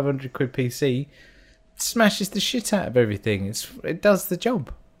 400, 500 quid PC smashes the shit out of everything. It does the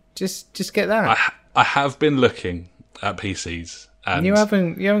job. Just get that. I have been looking at PCs, and you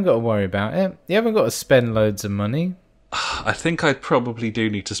haven't got to worry about it. You haven't got to spend loads of money. I think I probably do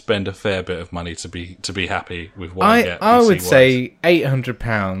need to spend a fair bit of money to be happy with what I get. I would say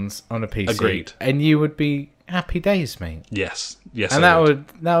 £800 on a PC. Agreed. And you would be happy days, mate. Yes. And that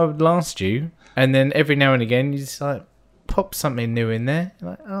would last you. And then every now and again, you just like pop something new in there.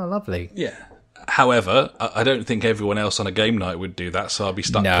 You're like, oh, lovely. Yeah. However, I don't think everyone else on a game night would do that, so I'll be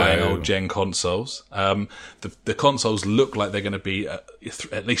stuck playing old gen consoles. The consoles look like they're going to be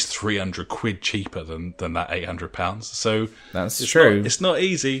at least 300 quid cheaper than that £800. So that's true. It's not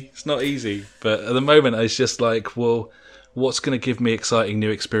easy. It's not easy. But at the moment, it's just like, well, what's going to give me exciting new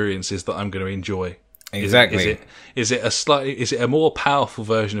experiences that I'm going to enjoy? Exactly. Is it a more powerful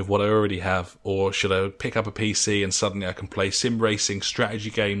version of what I already have, or should I pick up a PC and suddenly I can play sim racing, strategy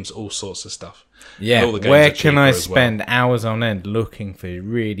games, all sorts of stuff? Yeah, where can I spend hours on end looking for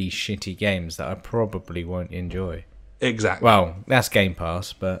really shitty games that I probably won't enjoy? Exactly. Well, that's Game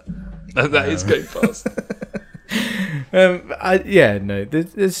Pass, but that is Game Pass.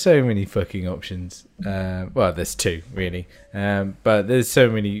 There's so many fucking options. Well, there's two really, but there's so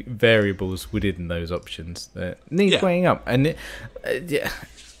many variables within those options that need weighing up. And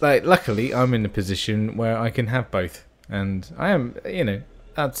luckily, I'm in a position where I can have both, and I am,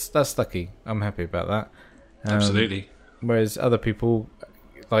 that's lucky. I'm happy about that. Absolutely. Whereas other people,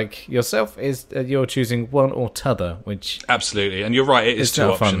 like yourself, you're choosing one or t'other, which absolutely, and you're right. It is two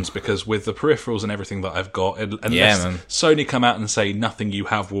options because with the peripherals and everything that I've got, unless Sony come out and say nothing you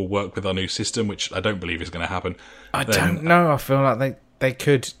have will work with our new system, which I don't believe is going to happen. I don't know. I feel like they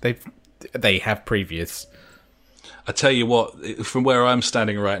could. They have previous. I tell you what, from where I'm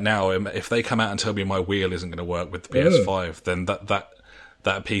standing right now, if they come out and tell me my wheel isn't going to work with the PS5, then that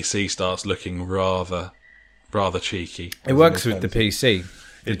PC starts looking rather cheeky. It works with the PC.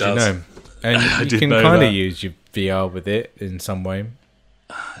 It does. You know? And you can kind of use your VR with it in some way.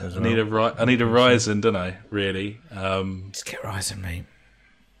 I need a Ryzen, don't I? Really? Just get Ryzen, mate.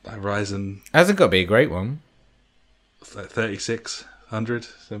 A Ryzen hasn't got to be a great one. 3600.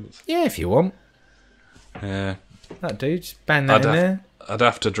 Yeah, if you want. Yeah. That dude, just bang that in there. I'd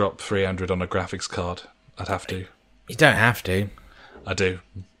have to drop 300 on a graphics card. I'd have to. You don't have to. I do.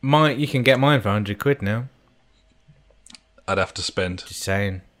 You can get mine for 100 quid now. I'd have to spend. Just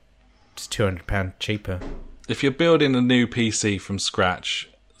saying. It's £200 cheaper. If you're building a new PC from scratch,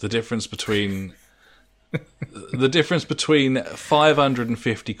 the difference between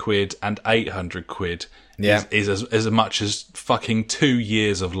 550 quid and 800 quid is as much as fucking 2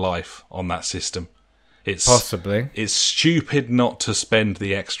 years of life on that system. Possibly. It's stupid not to spend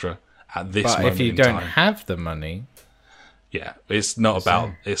the extra at this moment in time. But if you don't have the money... Yeah, it's not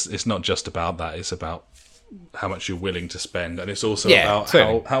about... It's not just about that. It's about how much you're willing to spend, and it's also about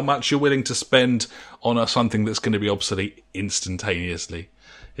how much you're willing to spend on something that's going to be obsolete instantaneously.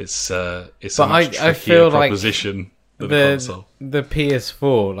 It's a much trickier proposition than a console. The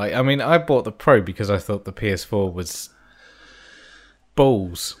PS4, I bought the Pro because I thought the PS4 was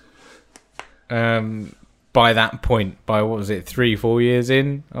balls. By that point, what was it, 3-4 years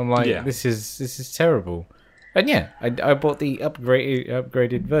in, I'm like, this is terrible. And I bought the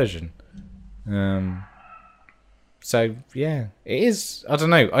upgraded version. So it is. I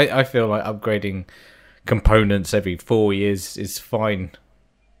don't know. I feel like upgrading components every 4 years is fine.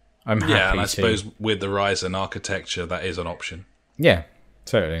 I'm happy Yeah, and I to. suppose with the Ryzen architecture, that is an option. Yeah,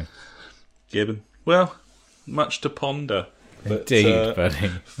 totally. Gibbon. Well, much to ponder. But, Indeed, buddy.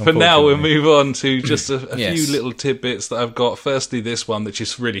 For now, we'll move on to just a Yes. few little tidbits that I've got. Firstly, this one, which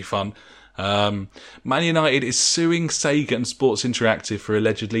is really fun. Man United is suing Sega and Sports Interactive for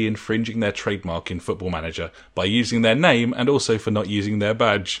allegedly infringing their trademark in Football Manager by using their name and also for not using their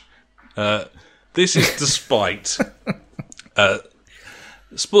badge. This is despite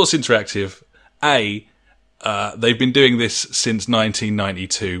Sports Interactive, they've been doing this since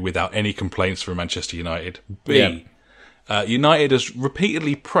 1992 without any complaints from Manchester United. B, Yep. United has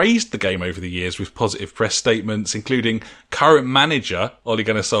repeatedly praised the game over the years with positive press statements, including current manager Ole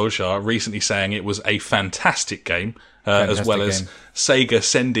Gunnar Solskjaer recently saying it was a fantastic game, as well as Sega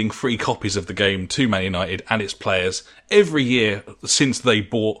sending free copies of the game to Man United and its players every year since they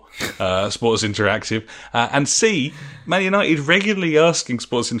bought Sports Interactive. And C, Man United regularly asking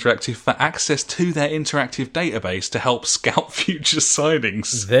Sports Interactive for access to their interactive database to help scout future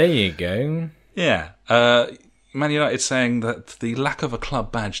signings. There you go. Yeah. Man United saying that the lack of a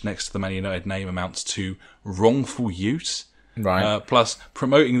club badge next to the Man United name amounts to wrongful use. Right. Plus,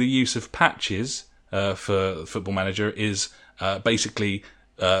 promoting the use of patches for Football Manager is basically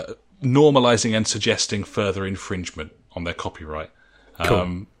normalising and suggesting further infringement on their copyright.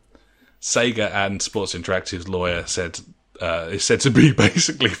 Cool. Sega and Sports Interactive's lawyer said is said to be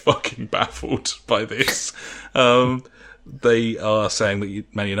basically fucking baffled by this. They are saying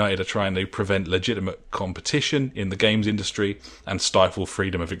that Man United are trying to prevent legitimate competition in the games industry and stifle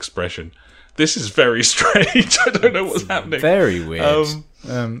freedom of expression. This is very strange. I don't know what's happening. Very weird.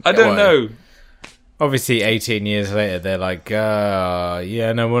 I don't know. Obviously, 18 years later, they're like,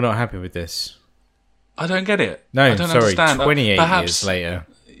 yeah, no, we're not happy with this. I don't get it. No, I don't sorry, understand. 28 Perhaps, years later.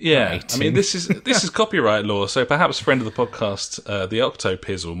 Yeah, 18. I mean, this is copyright law, so perhaps friend of the podcast, the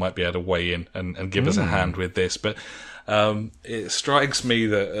Octopizzle, might be able to weigh in and give us a hand with this. But it strikes me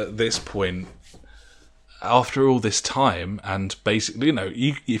that at this point, after all this time, and basically,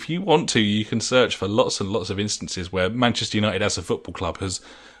 if you want to, you can search for lots and lots of instances where Manchester United as a football club has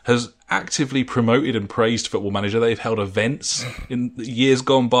actively promoted and praised Football Manager. They've held events in years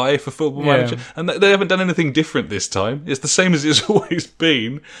gone by for Football Manager, and they haven't done anything different this time. It's the same as it's always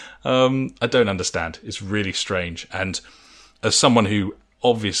been. I don't understand. It's really strange. And as someone who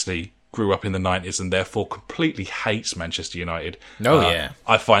obviously grew up in the 90s and therefore completely hates Manchester United,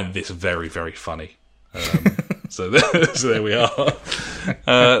 I find this very, very funny. So there we are.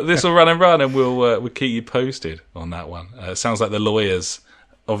 This will run and we'll keep you posted on that one. It sounds like the lawyers,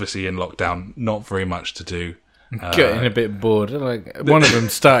 obviously in lockdown, not very much to do. Getting a bit bored. Like one of them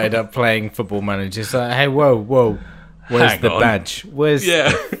started up playing Football Manager. It's like, hey, whoa, where's Hang the on. badge? Where's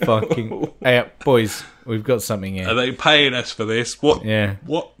the fucking... Hey, boys, we've got something here. Are they paying us for this? What? Yeah.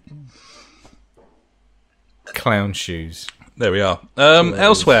 What? Clown shoes. There we are.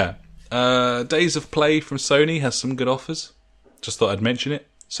 Elsewhere, Days of Play from Sony has some good offers. Just thought I'd mention it.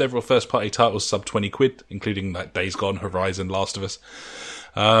 Several first-party titles sub £20, including like Days Gone, Horizon, Last of Us.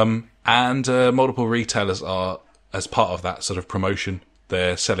 And multiple retailers are, as part of that sort of promotion,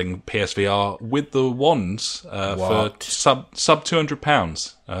 they're selling PSVR with the wands for sub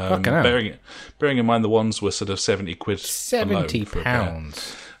 £200. Bearing in mind the wands were sort of £70.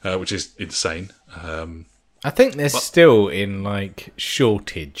 £70. Which is insane. I think they're still in like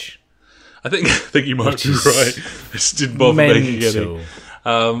shortage. I think you might be right. This didn't bother making any.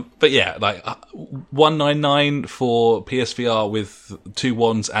 But yeah, like $199 for PSVR with two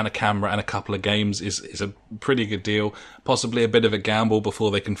wands and a camera and a couple of games is a pretty good deal. Possibly a bit of a gamble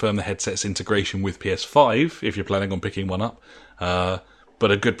before they confirm the headset's integration with PS5 if you're planning on picking one up. But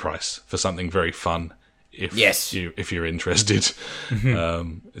a good price for something very fun. If you're interested,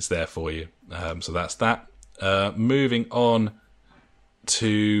 it's there for you. So that's that. Moving on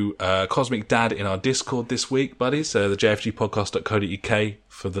to Cosmic Dad in our Discord this week, buddies. The jfgpodcast.co.uk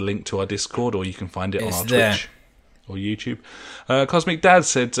for the link to our Discord, or you can find it on our Twitch or YouTube. Cosmic Dad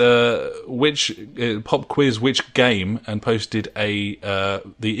said, which pop quiz, which game, and posted the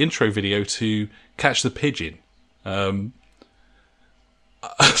intro video to Catch the Pigeon.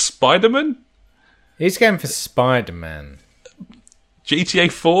 Spider-Man? He's going for Spider-Man.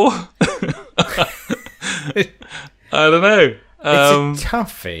 GTA 4? I don't know. It's a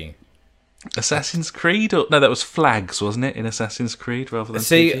toughie. Assassin's Creed? No, that was flags, wasn't it, in Assassin's Creed rather than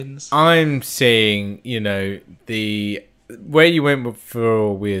pigeons? I'm seeing, the where you went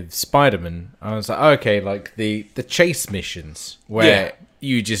with Spider-Man. I was like, okay, like the chase missions where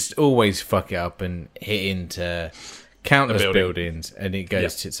you just always fuck it up and hit into countless buildings and it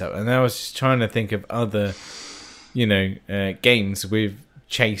goes tits up. And I was just trying to think of other, games with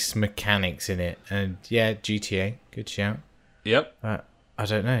chase mechanics in it. And yeah, GTA, good shout. Yep. I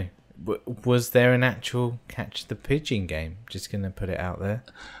don't know. Was there an actual Catch the Pigeon game? Just going to put it out there.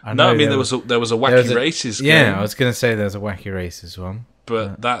 There was a Wacky Races game. Yeah, I was going to say there was a Wacky Races one.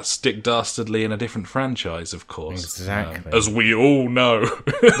 But that's Dick Dastardly in a different franchise, of course. Exactly. As we all know.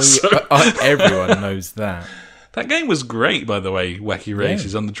 Everyone knows that. That game was great, by the way, Wacky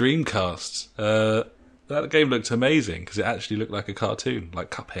Races on the Dreamcast. That game looked amazing because it actually looked like a cartoon,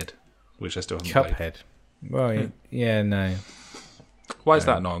 like Cuphead, which I still haven't played. Cuphead. Well, yeah, no. Why is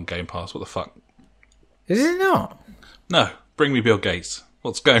that not on Game Pass? What the fuck? Is it not? No, bring me Bill Gates.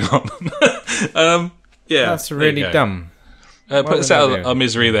 What's going on? That's really dumb. Put us out of our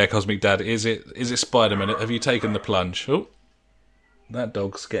misery there, Cosmic Dad. Is it Spider-Man? Have you taken the plunge? Oh, that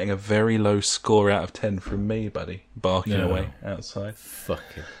dog's getting a very low score out of 10 from me, buddy. Barking away outside.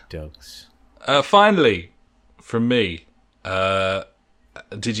 Fucking dogs. Finally, from me,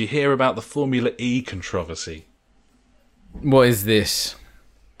 did you hear about the Formula E controversy? What is this?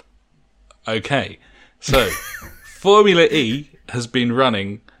 Okay, so Formula E has been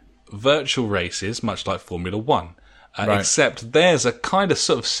running virtual races, much like Formula 1. Except theirs are kind of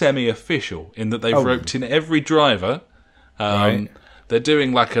sort of semi-official in that they've roped in every driver. They're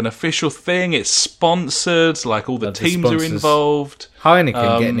doing like an official thing. It's sponsored. Like all the teams are involved.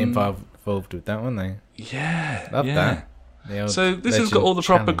 Heineken getting involved with that, weren't they? Yeah, love that. So this has got all the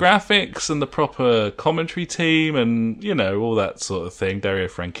proper graphics and the proper commentary team and all that sort of thing. Dario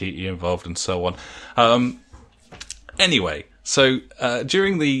Franchitti involved and so on. Anyway, so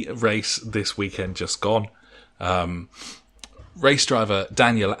during the race this weekend just gone. Race driver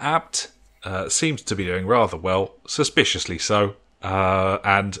Daniel Abt seems to be doing rather well, suspiciously so,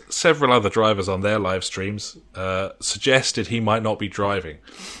 and several other drivers on their live streams suggested he might not be driving.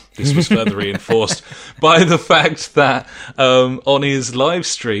 This was further reinforced by the fact that on his live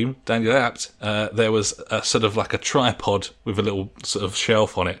stream, Daniel Abt, there was a sort of like a tripod with a little sort of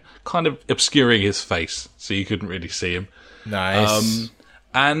shelf on it, kind of obscuring his face, so you couldn't really see him. Nice.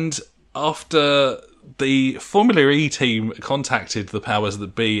 And after the Formula E team contacted the powers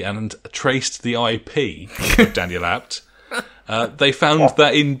that be and traced the IP of Daniel Abt, they found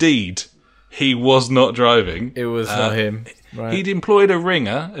that indeed he was not driving. It was not him. Right. He'd employed a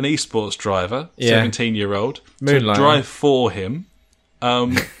ringer, an esports driver, 17-year-old, to drive for him.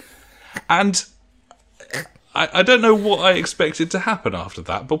 And I don't know what I expected to happen after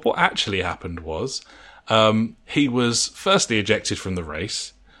that, but what actually happened was he was firstly ejected from the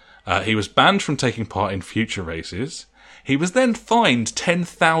race. He was banned from taking part in future races. He was then fined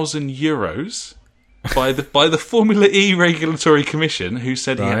 €10,000 by the Formula E Regulatory Commission, who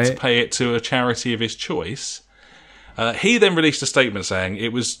said he had to pay it to a charity of his choice. He then released a statement saying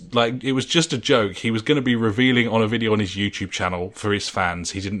it was just a joke. He was going to be revealing on a video on his YouTube channel for his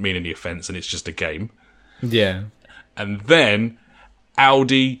fans. He didn't mean any offence, and it's just a game. Yeah. And then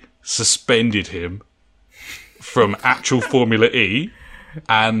Audi suspended him from actual Formula E.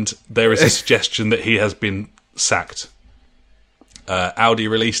 And there is a suggestion that he has been sacked. Audi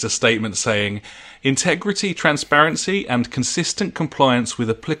released a statement saying, integrity, transparency, and consistent compliance with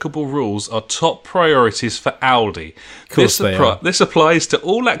applicable rules are top priorities for Audi. This applies to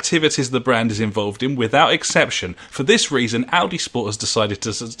all activities the brand is involved in without exception. For this reason, Audi Sport has decided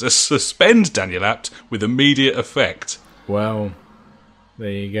to suspend Daniel Abt with immediate effect. Well,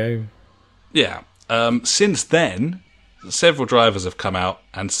 there you go. Yeah. Since then, several drivers have come out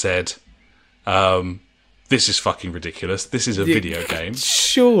and said, this is fucking ridiculous. This is a video game.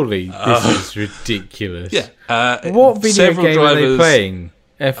 Surely this is ridiculous. Yeah. What video game are they playing?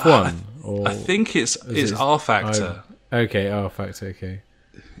 F1? I think it's R Factor. Okay, R Factor, okay.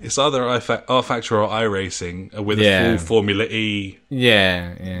 It's either R Factor or iRacing with a full Formula E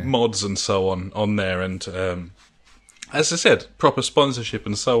mods and so on there. And as I said, proper sponsorship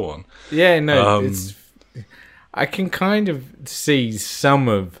and so on. Yeah, no, I can kind of see some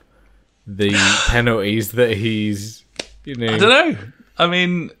of the penalties that he's, I don't know. I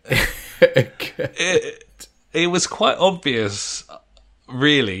mean, it was quite obvious,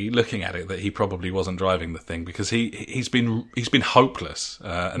 really, looking at it, that he probably wasn't driving the thing because he's been hopeless,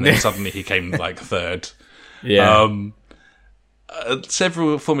 and then suddenly he came like third. Yeah.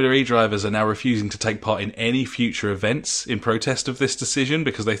 Several Formula E drivers are now refusing to take part in any future events in protest of this decision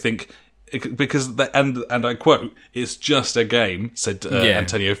because they think. And I quote, "It's just a game," said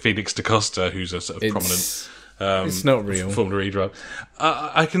Antonio Felix da Costa, who's a sort of prominent it's not real Formula E driver.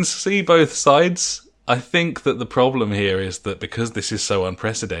 I can see both sides. I think that the problem here is that because this is so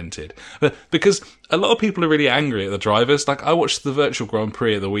unprecedented, because a lot of people are really angry at the drivers. Like, I watched the virtual Grand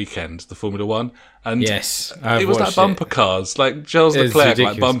Prix at the weekend, the Formula One, and yes, it was like bumper cars, like Charles Leclerc,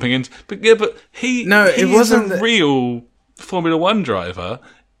 like bumping into. But yeah, but he wasn't a real Formula One driver.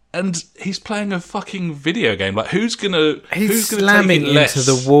 And he's playing a fucking video game. Like, who's gonna slamming take it less? into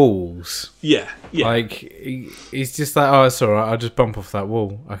the walls. Yeah. Like, he's just like, oh, it's all right. I'll just bump off that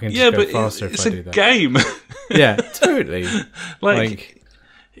wall. I can just go faster if I do that. It's a game. Yeah, totally. like,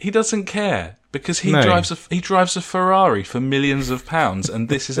 he doesn't care because he drives a Ferrari for millions of pounds, and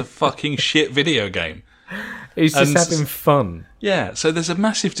this is a fucking shit video game. He's just having fun. Yeah. So there's a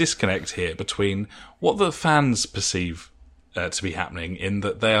massive disconnect here between what the fans perceive to be happening, in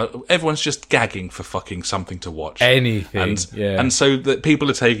that everyone's just gagging for fucking something to watch, anything, and so that people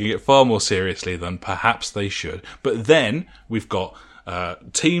are taking it far more seriously than perhaps they should. But then we've got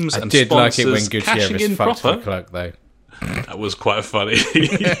teams and sponsors like it when cashing in proper. Clerk, though. That was quite funny.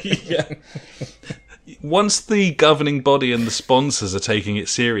 Yeah. Once the governing body and the sponsors are taking it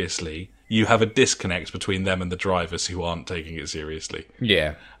seriously, you have a disconnect between them and the drivers who aren't taking it seriously.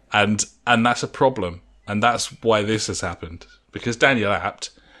 Yeah, and that's a problem. And that's why this has happened. Because Daniel Apt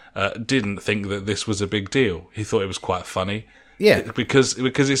didn't think that this was a big deal. He thought it was quite funny. Yeah. Because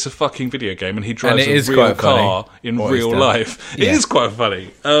it's a fucking video game and he drives a real car in real life. Yeah. It is quite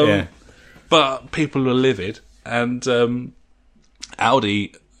funny. But people are livid. And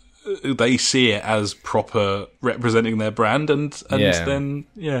Audi, they see it as proper representing their brand. And then,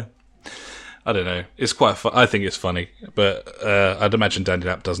 I don't know. It's quite fun. I think it's funny, but I'd imagine Daniel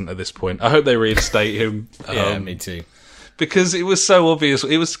Apt doesn't at this point. I hope they reinstate him. Yeah, me too. Because it was so obvious.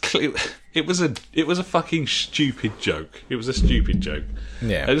 It was a fucking stupid joke. It was a stupid joke.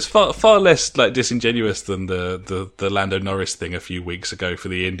 Yeah, it was far less like disingenuous than the Lando Norris thing a few weeks ago for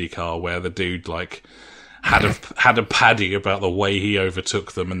the IndyCar, where the dude like had a paddy about the way he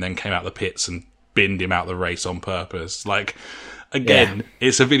overtook them and then came out the pits and binned him out the race on purpose. Like. Again,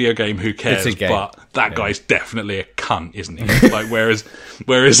 it's a video game. Who cares? But that guy's definitely a cunt, isn't he? Like, whereas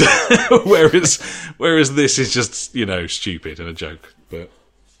this is just stupid and a joke. But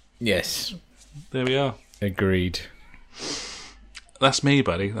yes, there we are. Agreed. That's me,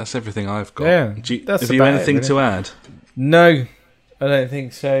 buddy. That's everything I've got. Yeah, have you anything to add? No, I don't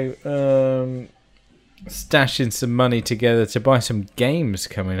think so. Stashing some money together to buy some games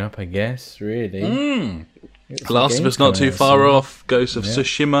coming up, I guess. Really. Last of Us not too far off. Ghost of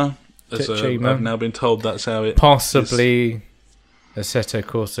Tsushima. I've now been told that's how it possibly Assetto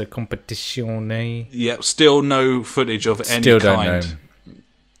Corsa Competizione. Yeah, still no footage of any kind. Don't know.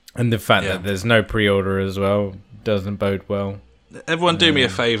 And the fact that there's no pre-order as well doesn't bode well. Everyone do me a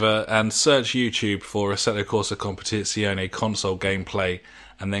favour and search YouTube for Assetto Corsa Competizione console gameplay,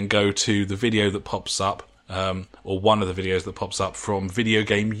 and then go to the video that pops up. Or one of the videos that pops up from Video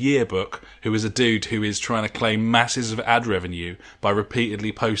Game Yearbook, who is a dude who is trying to claim masses of ad revenue by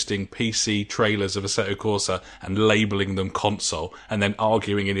repeatedly posting PC trailers of Assetto Corsa and labelling them console, and then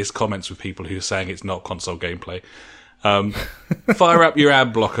arguing in his comments with people who are saying it's not console gameplay. Fire up your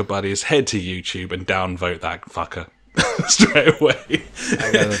ad blocker, buddies, head to YouTube and downvote that fucker. Straight away.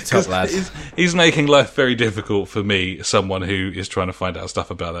 Top lad. He's making life very difficult for me, someone who is trying to find out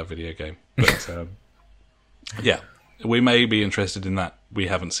stuff about that video game. But yeah, we may be interested in that. We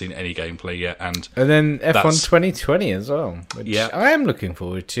haven't seen any gameplay yet, and then F1 2020 as well, which I am looking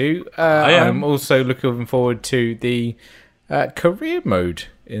forward to. I'm also looking forward to the career mode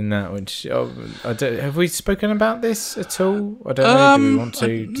in that. Which have we spoken about this at all? I don't know. Do we want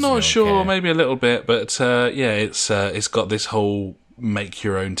to? Not sure. Maybe a little bit, but it's got this whole make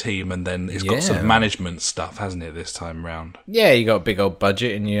your own team, and then it's got some management stuff, hasn't it, this time round? Yeah, you got a big old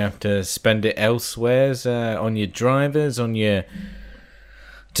budget and you have to spend it elsewhere, on your drivers, on your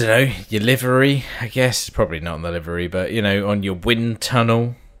your livery, I guess. Probably not on the livery, but on your wind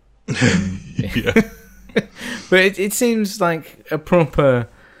tunnel. Yeah. But it seems like a proper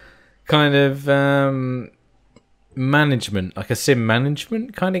kind of management, like a sim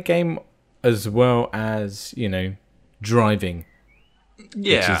management kind of game, as well as driving.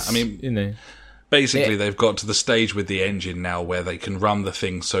 Yeah, I mean, basically they've got to the stage with the engine now where they can run the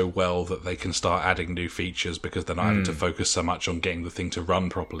thing so well that they can start adding new features because they're not having to focus so much on getting the thing to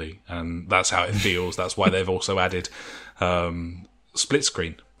run properly. And that's how it feels. That's why they've also added split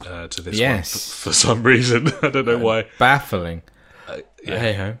screen to this one for some reason. I don't know why. Baffling.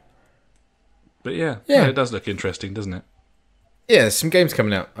 Hey-ho. But yeah, it does look interesting, doesn't it? Yeah, some games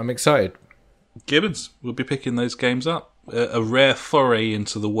coming out. I'm excited. Gibbons will be picking those games up. A rare foray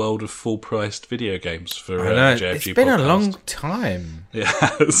into the world of full-priced video games for JfG. It's been a long time.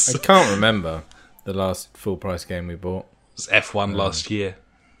 Yes. I can't remember. the last full price game we bought. It was F1 last year.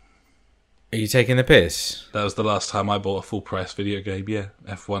 Are you taking the piss? That was the last time I bought a full price video game, yeah.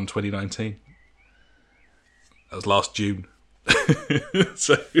 F1 2019. That was last June.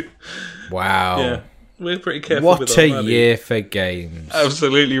 So, wow. Yeah, we're pretty careful with What our a money. year for games.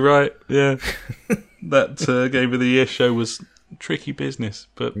 Absolutely right, yeah. That Game of the Year show was tricky business,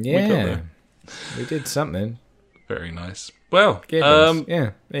 but we got Yeah. there. We did something. Very nice. Well,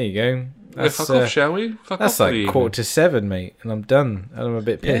 Yeah, there you go. fuck off, shall we? Fuck That's off for like the 6:45, mate, and I'm done. And I'm a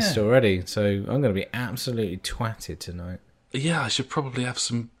bit pissed Yeah. already, so I'm going to be absolutely twatted tonight. evening. Yeah, I should probably have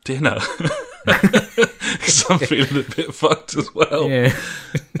some dinner. Because I'm feeling a bit fucked as well. Yeah.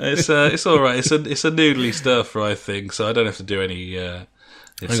 It's all right. It's a noodly stir fry thing, so I don't have to do any. I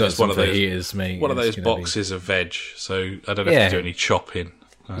got some fajitas, mate. One of It's those gonna be- boxes of veg, so I don't have to do any chopping.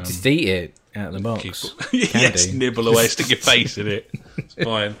 Just eat it out of the box. Yes, Candy. nibble away, stick your face in it. It's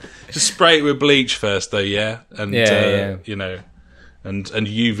fine. Just spray it with bleach first, though, yeah, and Yeah. you know, and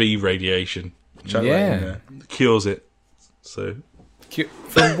UV radiation. Chuck that Yeah. in there. Cures it. So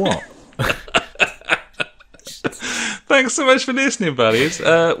From what? thanks so much for listening, buddies.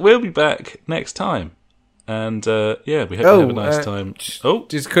 We'll be back next time, and we hope you have a nice time.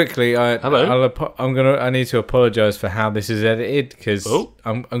 Just quickly, Hello. I need to apologise for how this is edited because Oh.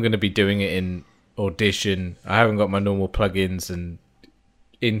 I'm going to be doing it in Audition. I haven't got my normal plugins and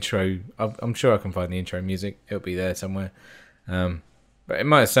intro. I'm sure I can find the intro music. It'll be there somewhere. But it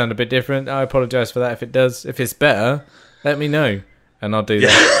might sound a bit different. I apologise for that if it does. If it's better, let me know, and I'll do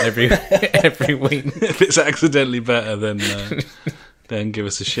that every week. If it's accidentally better, then give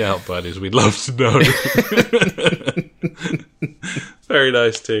us a shout, buddies. We'd love to know. Very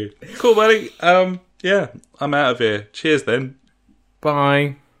nice too. Cool, buddy. Yeah, I'm out of here. Cheers, then.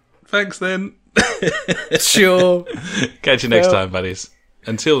 Bye. Thanks, then. Sure. Catch you next time, buddies.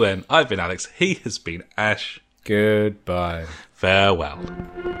 Until then, I've been Alex. He has been Ash. Goodbye. Farewell.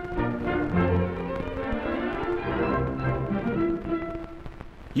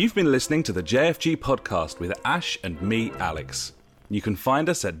 You've been listening to the JfG podcast with Ash and me, Alex. You can find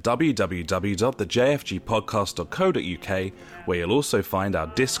us at www.thejfgpodcast.co.uk, where you'll also find our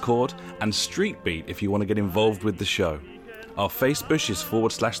Discord and Street Beat if you want to get involved with the show. Our Facebook is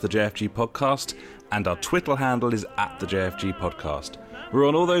 /the JfG podcast, and our Twitter handle is @the JfG podcast. We're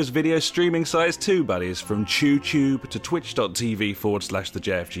on all those video streaming sites too, buddies, from TubeTube to twitch.tv /the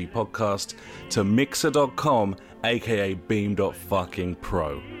JfG podcast to mixer.com, aka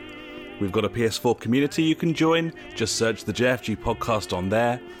beam.fucking-pro. We've got a PS4 community you can join, just search the JfG podcast on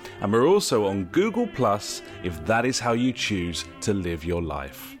there, and we're also on Google Plus if that is how you choose to live your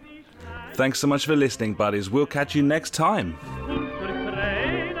life. Thanks so much for listening, buddies. We'll catch you next time.